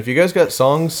songs, man. If you guys got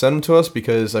songs, send them to us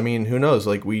because, I mean, who knows?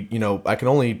 Like, I can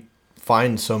only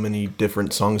find so many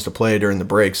different songs to play during the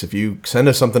breaks. If you send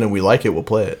us something and we like it, we'll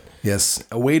play it. Yes,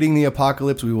 awaiting the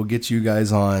apocalypse, we will get you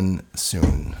guys on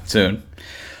soon. Soon.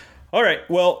 All right.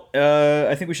 Well,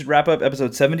 I think we should wrap up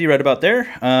episode 70 right about there.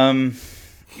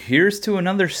 Here's to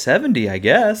another 70, I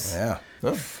guess.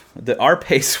 Yeah. Our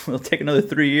pace will take another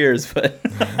 3 years, but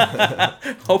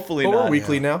hopefully But not. we're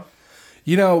weekly now.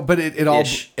 But it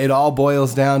Ish. all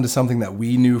boils down to something that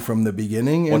we knew from the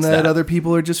beginning and What's that that? other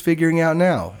people are just figuring out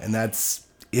now. And that's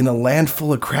in a land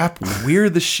full of crap, we're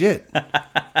the shit.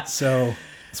 So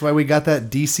that's why we got that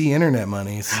DC internet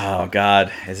monies. Oh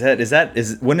God,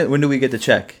 when do we get the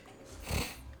check?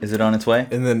 Is it on its way?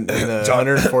 And then in the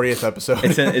 140th episode.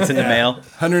 It's in the mail.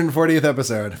 140th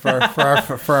episode for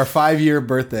our 5-year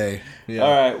birthday. Yeah. All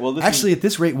right. Well, Actually, at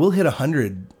this rate, we'll hit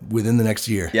 100 within the next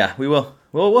year. yeah, we will.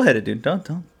 We'll hit it, dude. Don't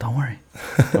worry.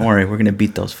 Don't worry. We're gonna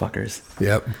beat those fuckers.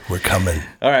 Yep, we're coming.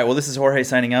 All right. Well, this is Jorge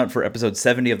signing out for episode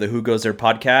 70 of the Who Goes There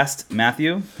podcast.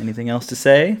 Matthew, anything else to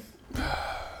say?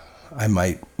 I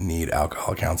might need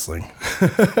alcohol counseling.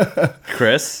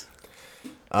 Chris.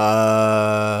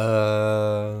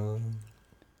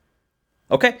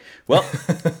 Okay. Well,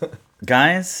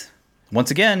 guys,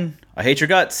 once again, I hate your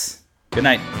guts. Good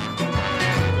night.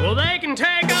 Well, they can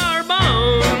take